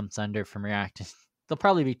steal some thunder from React. They'll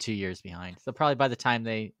probably be 2 years behind. They'll probably, by the time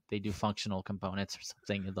they do functional components or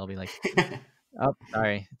something, they'll be like, oh,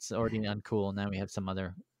 sorry, it's already uncool. Now we have some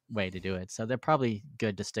other way to do it. So they're probably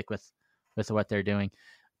good to stick with what they're doing.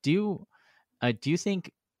 Do you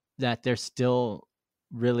think that they're still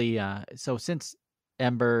really so since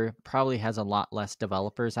Ember probably has a lot less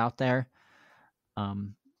developers out there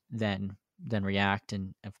than React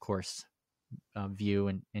and of course Vue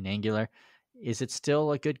and Angular, is it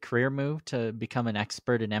still a good career move to become an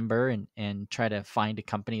expert in Ember and try to find a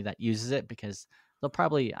company that uses it? Because they'll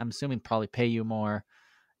probably, I'm assuming, probably pay you more.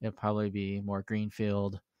 It'll probably be more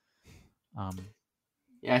greenfield.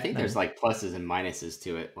 Yeah, I think there's like pluses and minuses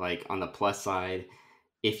to it. Like on the plus side,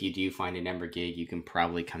 if you do find an Ember gig, you can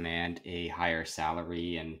probably command a higher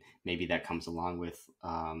salary, and maybe that comes along with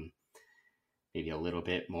maybe a little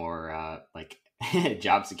bit more like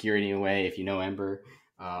job security in a way if you know Ember.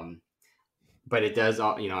 But it does,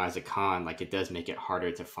 as a con, like it does make it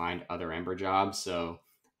harder to find other Ember jobs. So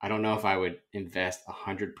I don't know if I would invest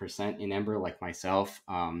 100% in Ember like myself.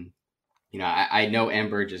 I know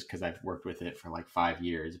Ember just because I've worked with it for like 5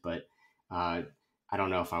 years, but I don't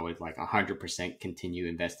know if I would like 100% continue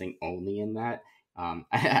investing only in that.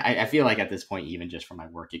 I feel like at this point, even just from my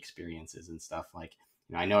work experiences and stuff, like,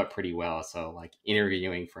 I know it pretty well. So like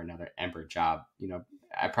interviewing for another Ember job,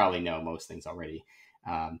 I probably know most things already.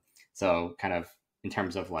 So kind of in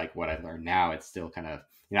terms of like what I learned now, it's still kind of,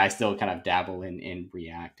 I still kind of dabble in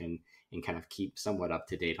React and kind of keep somewhat up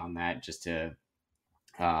to date on that just to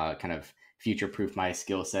kind of future proof my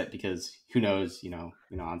skill set, because who knows,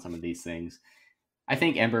 on some of these things. I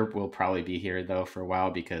think Ember will probably be here though for a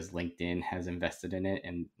while because LinkedIn has invested in it,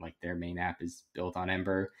 and like their main app is built on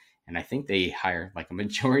Ember, and I think they hire like a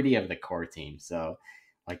majority of the core team. So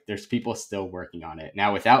like there's people still working on it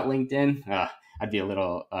now. Without LinkedIn, I'd be a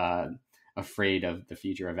little afraid of the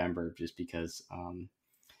future of Ember, just because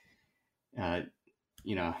uh,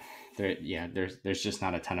 you know there's just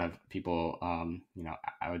not a ton of people.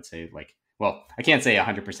 I would say, like, well, I can't say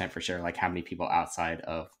 100% for sure like how many people outside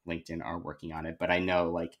of LinkedIn are working on it, but I know,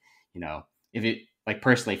 like, if it, like,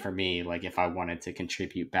 personally for me, like if I wanted to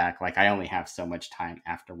contribute back, like I only have so much time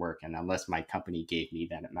after work, and unless my company gave me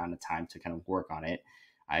that amount of time to kind of work on it,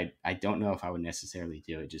 I don't know if I would necessarily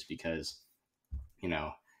do it, just because, you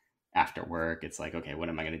know after work it's like, okay, what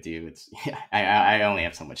am I going to do? It's I only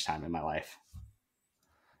have so much time in my life.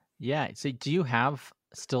 Yeah. So do you have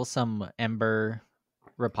still some Ember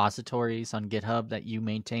repositories on GitHub that you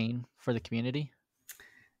maintain for the community?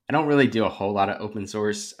 I don't really do a whole lot of open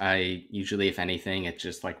source. I usually, if anything, it's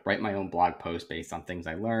just like write my own blog post based on things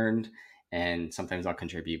I learned, and sometimes I'll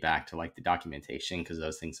contribute back to like the documentation, because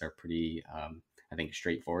those things are pretty, I think,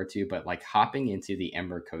 straightforward too. But like hopping into the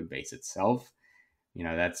Ember code base itself,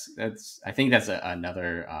 that's I think that's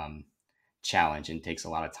another challenge, and takes a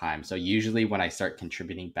lot of time. So usually when I start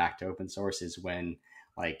contributing back to open source is when,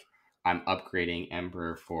 like, I'm upgrading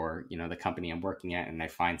Ember for, the company I'm working at, and I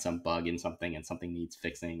find some bug in something and something needs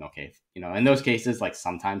fixing. Okay, in those cases, like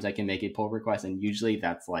sometimes I can make a pull request, and usually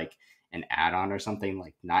that's like an add-on or something,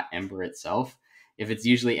 like not Ember itself. If it's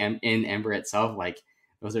usually in Ember itself, like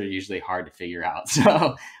those are usually hard to figure out.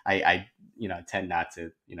 So I tend not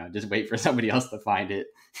to, just wait for somebody else to find it.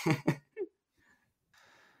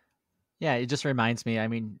 Yeah, it just reminds me. I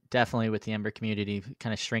mean, definitely with the Ember community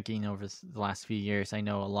kind of shrinking over the last few years, I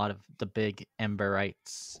know a lot of the big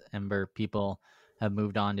Emberites, Ember people have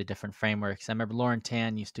moved on to different frameworks. I remember Lauren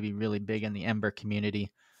Tan used to be really big in the Ember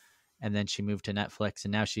community, and then she moved to Netflix,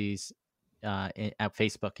 and now she's at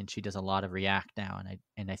Facebook, and she does a lot of React now.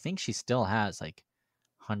 And I think she still has like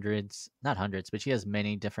hundreds, not hundreds, but she has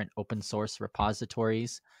many different open source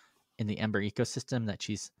repositories in the Ember ecosystem that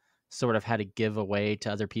she's sort of had to give away to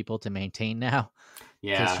other people to maintain now,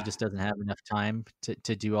 because she Yeah. just doesn't have enough time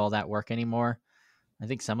to do all that work anymore. I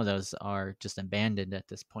think some of those are just abandoned at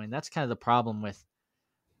this point. That's kind of the problem with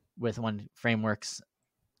when frameworks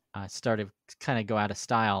start to kind of go out of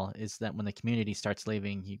style, is that when the community starts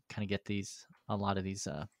leaving, you kind of get a lot of these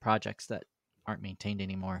projects that aren't maintained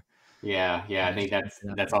anymore. Yeah, And I it think just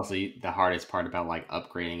that's also the hardest part about like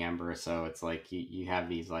upgrading Ember. So it's like you have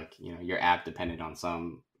these, like, your app dependent on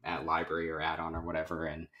some at library or add-on or whatever,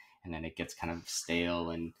 and then it gets kind of stale,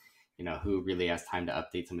 and who really has time to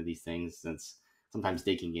update some of these things, since sometimes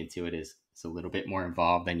digging into it is a little bit more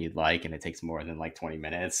involved than you'd like, and it takes more than like 20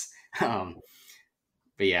 minutes. But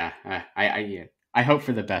yeah, I hope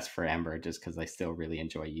for the best for Ember, just because I still really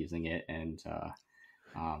enjoy using it, and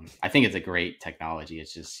I think it's a great technology.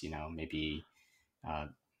 It's just, uh,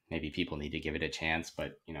 maybe people need to give it a chance.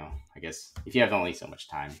 But I guess if you have only so much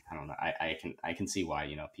time, I don't know. I can see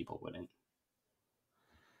why people wouldn't.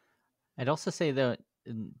 I'd also say the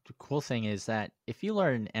cool thing is that if you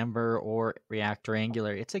learn Ember or React or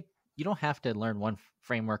Angular, you don't have to learn one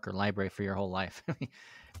framework or library for your whole life. I mean,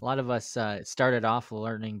 a lot of us started off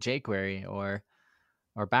learning jQuery or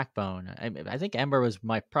Backbone. I think Ember was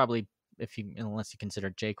my probably, if you unless you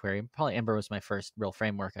consider jQuery, probably Ember was my first real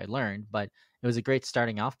framework I learned. But it was a great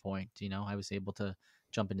starting off point. I was able to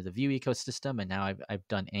jump into the Vue ecosystem, and now I've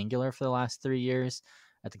done Angular for the last 3 years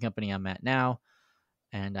at the company I'm at now,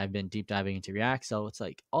 and I've been deep diving into React. So it's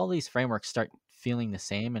like all these frameworks start feeling the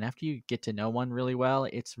same, and after you get to know one really well,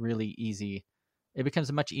 it's really easy. It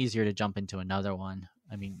becomes much easier to jump into another one.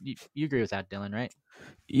 I mean, you agree with that, Dylan, right?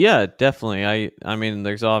 Yeah, definitely. I mean,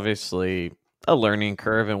 there's obviously a learning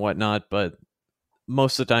curve and whatnot, but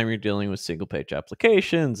most of the time you're dealing with single page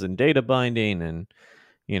applications and data binding and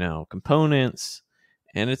components,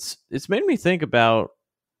 and it's made me think about,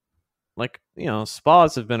 like,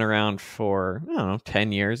 spas have been around for, I don't know,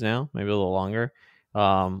 10 years now, maybe a little longer,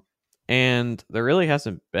 and there really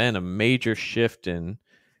hasn't been a major shift in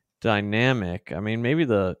dynamic. I mean, maybe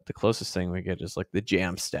the closest thing we get is like the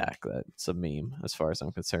Jamstack. That's a meme as far as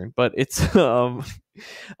I'm concerned, but it's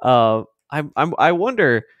I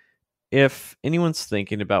wonder if anyone's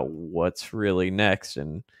thinking about what's really next,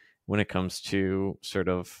 and when it comes to sort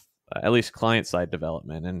of at least client side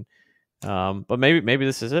development, and But maybe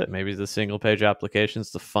this is it. Maybe the single page application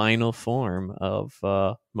is the final form of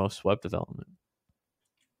most web development.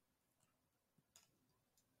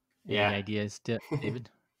 Any ideas, David?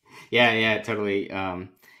 Yeah, totally.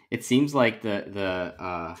 It seems like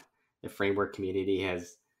the framework community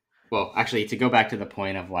has, well, actually, to go back to the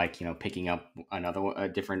point of like, picking up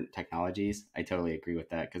different technologies, I totally agree with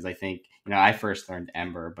that, because I think, I first learned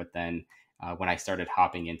Ember, but then when I started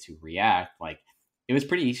hopping into React, like it was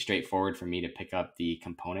pretty straightforward for me to pick up the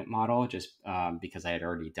component model, just because I had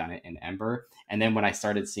already done it in Ember. And then when I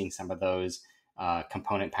started seeing some of those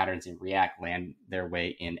component patterns in React land their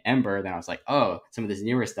way in Ember, then I was like, oh, some of this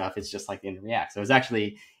newer stuff is just like in React. So it was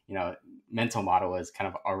actually, mental model was kind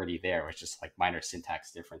of already there. It was just like minor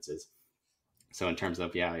syntax differences. So in terms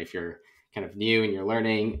of, yeah, if you're kind of new and you're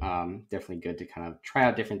learning, definitely good to kind of try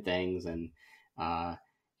out different things. And I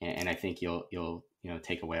think you'll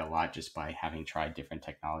take away a lot just by having tried different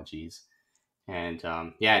technologies. And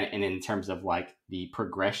and in terms of like the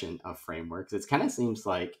progression of frameworks, it kind of seems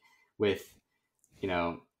like with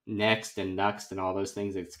Next and Nuxt and all those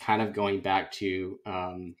things, it's kind of going back to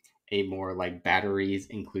a more like batteries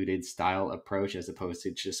included style approach, as opposed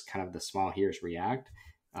to just kind of the small here's React.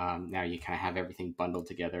 Now you kind of have everything bundled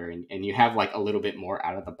together, and you have like a little bit more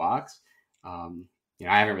out of the box. I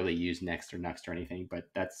haven't really used Next or Nuxt or anything, but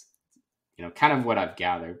that's kind of what I've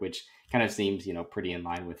gathered, which kind of seems pretty in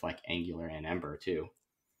line with like Angular and Ember too.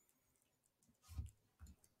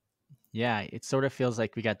 Yeah, it sort of feels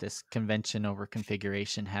like we got this convention over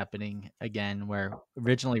configuration happening again, where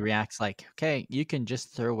originally React's like, okay, you can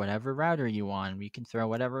just throw whatever router you want. You can throw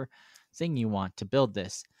whatever thing you want to build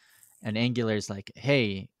this. And Angular's like,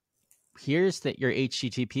 hey, here's your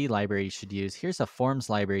HTTP library you should use. Here's a forms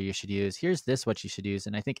library you should use. Here's this what you should use.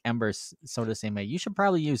 And I think Ember's sort of the same way. You should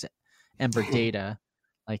probably use Ember data.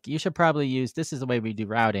 Like you should probably use, this is the way we do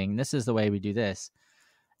routing. This is the way we do this.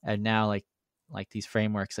 And now like these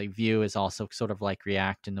frameworks, like Vue is also sort of like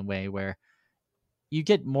React in the way where you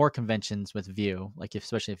get more conventions with Vue, like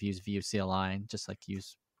especially if you use Vue CLI, just like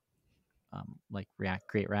use like React,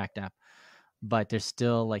 create React app. But there's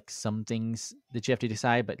still like some things that you have to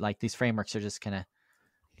decide. But like these frameworks are just kind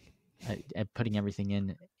of putting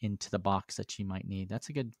everything into the box that you might need. That's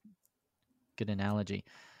a good analogy.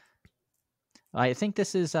 I think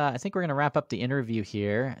this is. I think we're going to wrap up the interview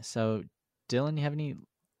here. So, Dylan, you have any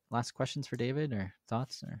last questions for David or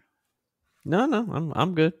thoughts? Or No,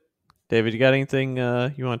 I'm good. David, you got anything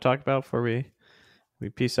you want to talk about before we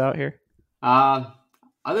peace out here?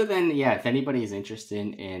 Other than, yeah, if anybody is interested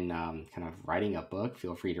in kind of writing a book,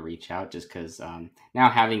 feel free to reach out, just because now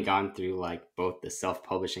having gone through like both the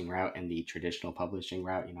self-publishing route and the traditional publishing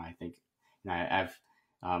route, I think I've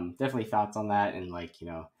definitely thoughts on that, and like,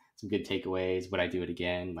 some good takeaways. Would I do it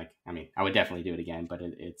again? Like, I mean, I would definitely do it again, but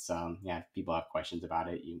it's yeah, if people have questions about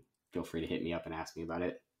it, you feel free to hit me up and ask me about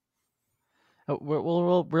it.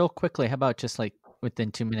 well, real quickly, how about just like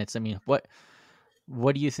within 2 minutes? I mean, what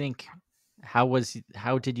do you think? How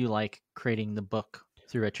did you like creating the book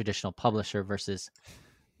through a traditional publisher versus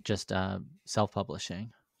just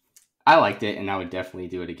self-publishing? I liked it, and I would definitely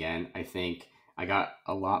do it again. I think I got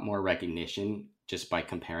a lot more recognition just by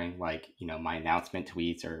comparing, like, my announcement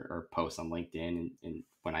tweets or posts on LinkedIn, and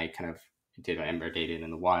when I kind of did Ember Data in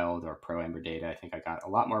the wild or pro Ember Data, I think I got a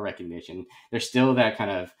lot more recognition. There's still that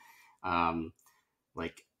kind of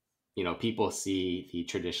like, people see the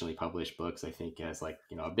traditionally published books, I think, as like,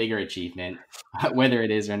 a bigger achievement, whether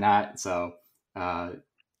it is or not. So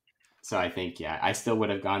I think, yeah, I still would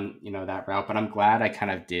have gone, that route, but I'm glad I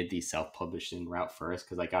kind of did the self-publishing route first,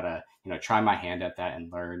 because I gotta, try my hand at that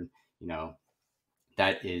and learn,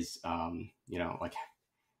 that is, like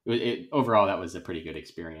overall, that was a pretty good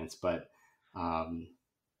experience. But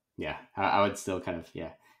yeah, I would still kind of,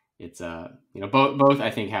 yeah, it's, both I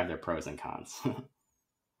think have their pros and cons.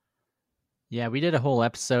 Yeah, we did a whole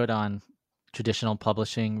episode on traditional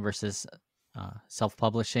publishing versus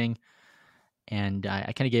self-publishing, and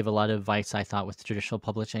I kind of gave a lot of advice I thought with traditional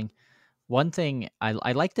publishing. One thing I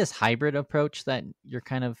like this hybrid approach that you're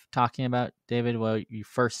kind of talking about, David, where you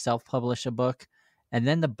first self-publish a book, and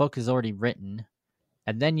then the book is already written,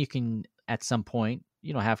 and then you can, at some point,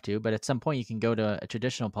 you don't have to, but at some point you can go to a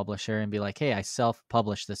traditional publisher and be like, hey, I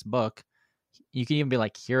self-published this book. You can even be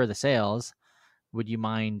like, here are the sales. Would you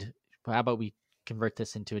mind? How about we convert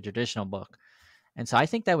this into a traditional book? And so I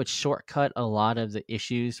think that would shortcut a lot of the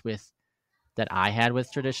issues that I had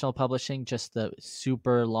with traditional publishing, just the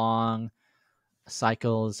super long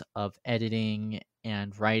cycles of editing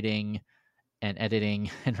and writing and editing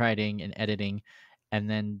and writing and editing. And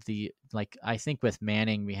then I think with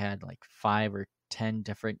Manning, we had like 5 or 10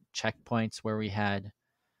 different checkpoints where we had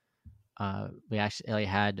We actually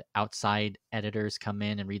had outside editors come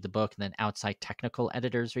in and read the book, and then outside technical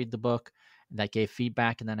editors read the book, and that gave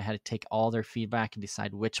feedback. And then I had to take all their feedback and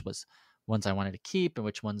decide which was ones I wanted to keep and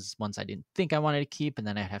which ones I didn't think I wanted to keep. And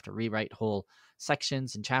then I'd have to rewrite whole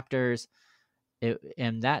sections and chapters.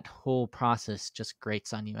 And that whole process just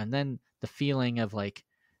grates on you. And then the feeling of like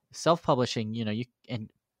self-publishing, you and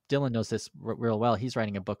Dylan knows this real well. He's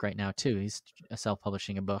writing a book right now too. He's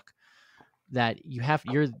self-publishing a book that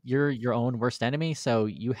you're your own worst enemy. So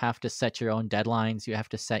you have to set your own deadlines. You have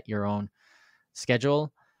to set your own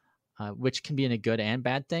schedule, which can be in a good and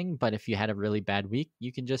bad thing. But if you had a really bad week,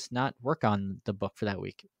 you can just not work on the book for that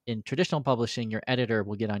week. In traditional publishing, your editor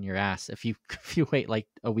will get on your ass if you wait like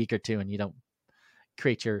a week or two and you don't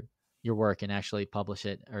create your work and actually publish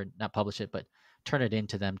it, or not publish it, but turn it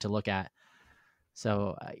into them to look at.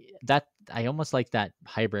 So I almost like that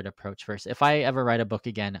hybrid approach first. If I ever write a book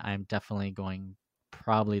again, I'm definitely going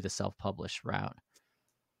probably the self-published route.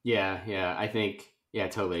 Yeah, I think, I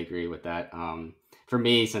totally agree with that. For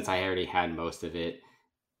me, since I already had most of it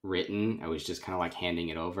written, I was just kind of like handing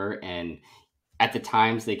it over. And at the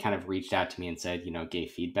times they kind of reached out to me and said,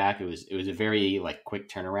 gave feedback. It was a very like quick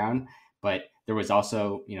turnaround, but there was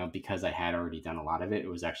also, because I had already done a lot of it, it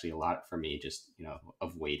was actually a lot for me just,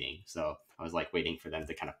 of waiting. So I was like waiting for them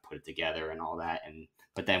to kind of put it together and all that.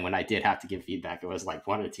 But then when I did have to give feedback, it was like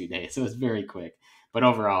 1 or 2 days. So it was very quick. But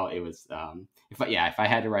overall, it was, if I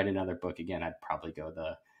had to write another book again, I'd probably go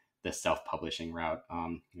the self-publishing route.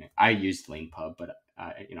 I used LeanPub, but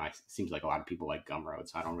it seems like a lot of people like Gumroad,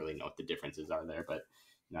 so I don't really know what the differences are there. But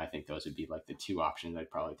I think those would be like the 2 options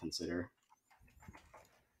I'd probably consider.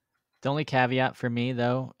 The only caveat for me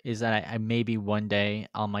though is that I maybe one day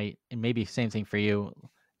and maybe same thing for you,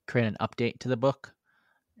 create an update to the book.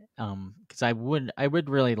 Because I would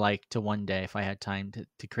really like to one day, if I had time,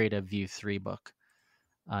 to create a Vue 3 book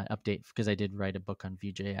update, because I did write a book on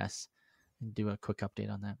Vue.js, and do a quick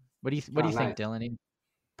update on that. What do you Nice. think, Dylan? Any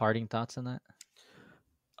parting thoughts on that?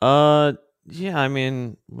 Yeah, I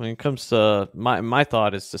mean, when it comes to my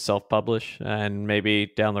thought is to self-publish, and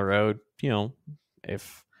maybe down the road,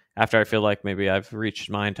 if after I feel like maybe I've reached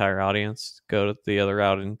my entire audience, go to the other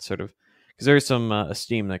route and sort of, because there's some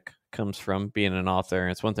esteem that comes from being an author.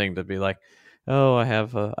 And it's one thing to be like, oh,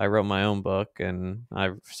 I wrote my own book and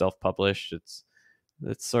I've self-published. It's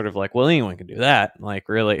sort of like, well, anyone can do that, like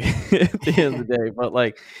really at the end of the day. But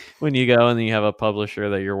like when you go and then you have a publisher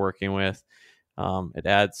that you're working with, it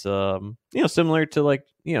adds, similar to like,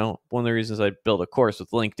 one of the reasons I built a course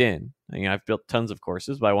with LinkedIn. I've built tons of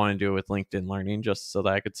courses, but I want to do it with LinkedIn Learning just so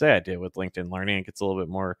that I could say I did with LinkedIn Learning. It gets a little bit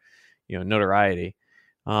more, notoriety.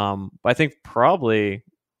 But I think probably,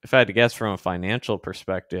 if I had to guess from a financial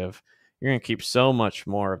perspective, you're going to keep so much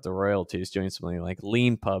more of the royalties doing something like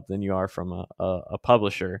LeanPub than you are from a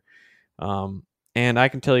publisher. And I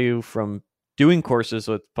can tell you from doing courses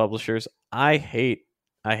with publishers, I hate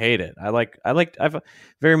it. I've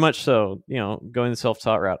very much so, going the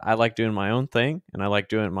self-taught route. I like doing my own thing and I like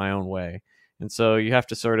doing it my own way. And so you have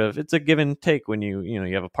to sort of, it's a give and take when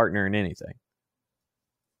you have a partner in anything.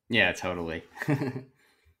 Yeah, totally.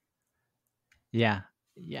 Yeah.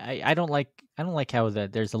 I don't like how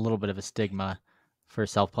there's a little bit of a stigma for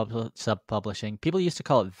self-publishing. People used to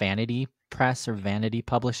call it vanity press or vanity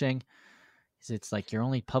publishing. It's like you're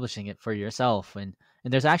only publishing it for yourself, and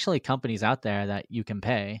there's actually companies out there that you can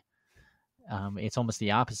pay. It's almost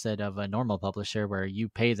the opposite of a normal publisher, where you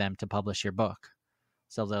pay them to publish your book.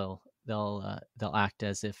 So they'll act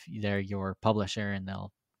as if they're your publisher, and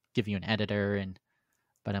they'll give you an editor.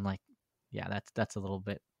 But I'm like, yeah, that's a little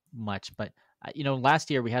bit much. But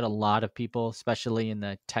last year we had a lot of people, especially in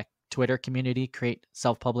the tech Twitter community, create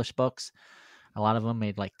self-published books. A lot of them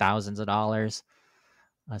made like thousands of dollars.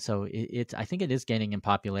 So I think it is gaining in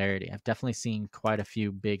popularity. I've definitely seen quite a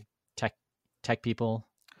few big tech people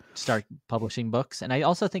start publishing books. And I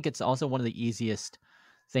also think it's also one of the easiest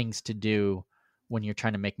things to do when you're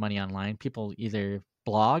trying to make money online. People either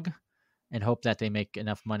blog and hope that they make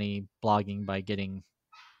enough money blogging by getting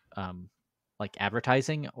like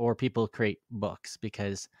advertising, or people create books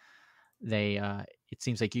because they it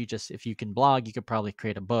seems like if you can blog, you could probably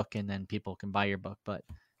create a book and then people can buy your book. But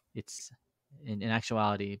it's in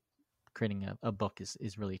actuality, creating a book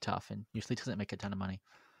is really tough and usually doesn't make a ton of money.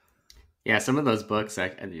 Yeah, some of those books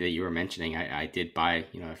that you were mentioning, I did buy,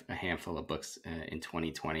 a handful of books in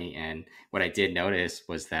 2020. And what I did notice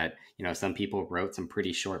was that, some people wrote some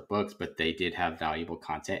pretty short books, but they did have valuable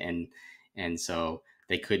content. And so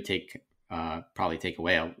they could probably take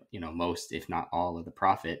away, most, if not all of the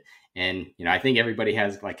profit. And, I think everybody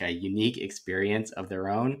has like a unique experience of their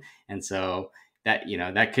own. And so, that,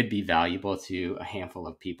 that could be valuable to a handful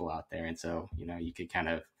of people out there. And so, you could kind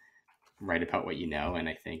of write about what and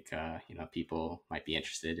I think people might be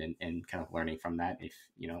interested in kind of learning from that, if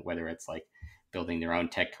whether it's like building their own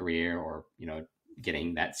tech career, or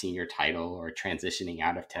getting that senior title, or transitioning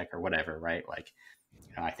out of tech, or whatever, right? Like,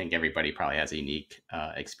 I think everybody probably has a unique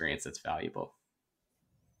experience that's valuable.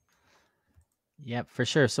 Yep, for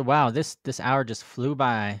sure. So wow, this hour just flew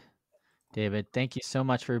by, David. Thank you so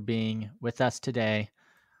much for being with us today.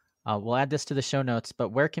 We'll add this to the show notes, but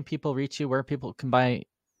where can people reach you? Where people can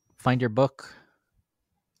find your book?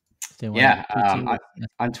 If they want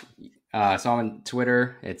so on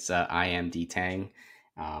Twitter, it's I am D Tang.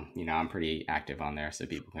 I'm pretty active on there, so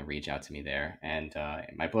people can reach out to me there. And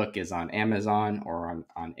my book is on Amazon or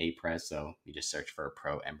on Apress. So you just search for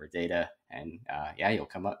Pro Ember Data, and you'll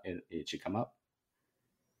come up. It should come up.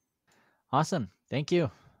 Awesome. Thank you.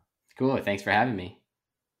 Cool. Thanks for having me.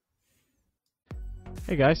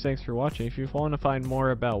 Hey guys, thanks for watching. If you want to find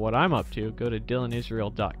more about what I'm up to, go to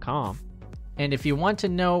dylanisrael.com. And if you want to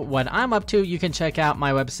know what I'm up to, you can check out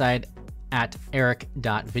my website at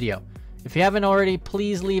eric.video. If you haven't already,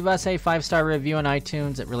 please leave us a 5-star review on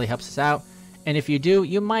iTunes. It really helps us out. And if you do,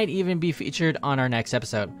 you might even be featured on our next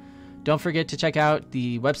episode. Don't forget to check out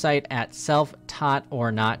the website at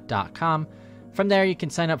selftaughtornot.com. From there, you can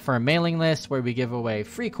sign up for a mailing list where we give away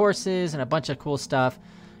free courses and a bunch of cool stuff.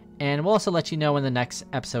 And we'll also let you know when the next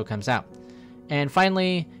episode comes out. And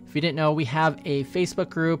finally, if you didn't know, we have a Facebook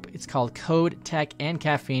group. It's called Code, Tech, and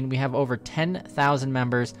Caffeine. We have over 10,000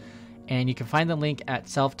 members, and you can find the link at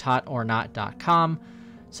selftaughtornot.com.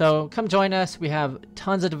 So come join us. We have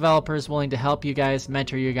tons of developers willing to help you guys,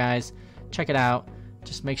 mentor you guys. Check it out.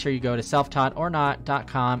 Just make sure you go to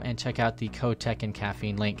selftaughtornot.com and check out the Code, Tech, and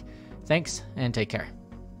Caffeine link. Thanks, and take care.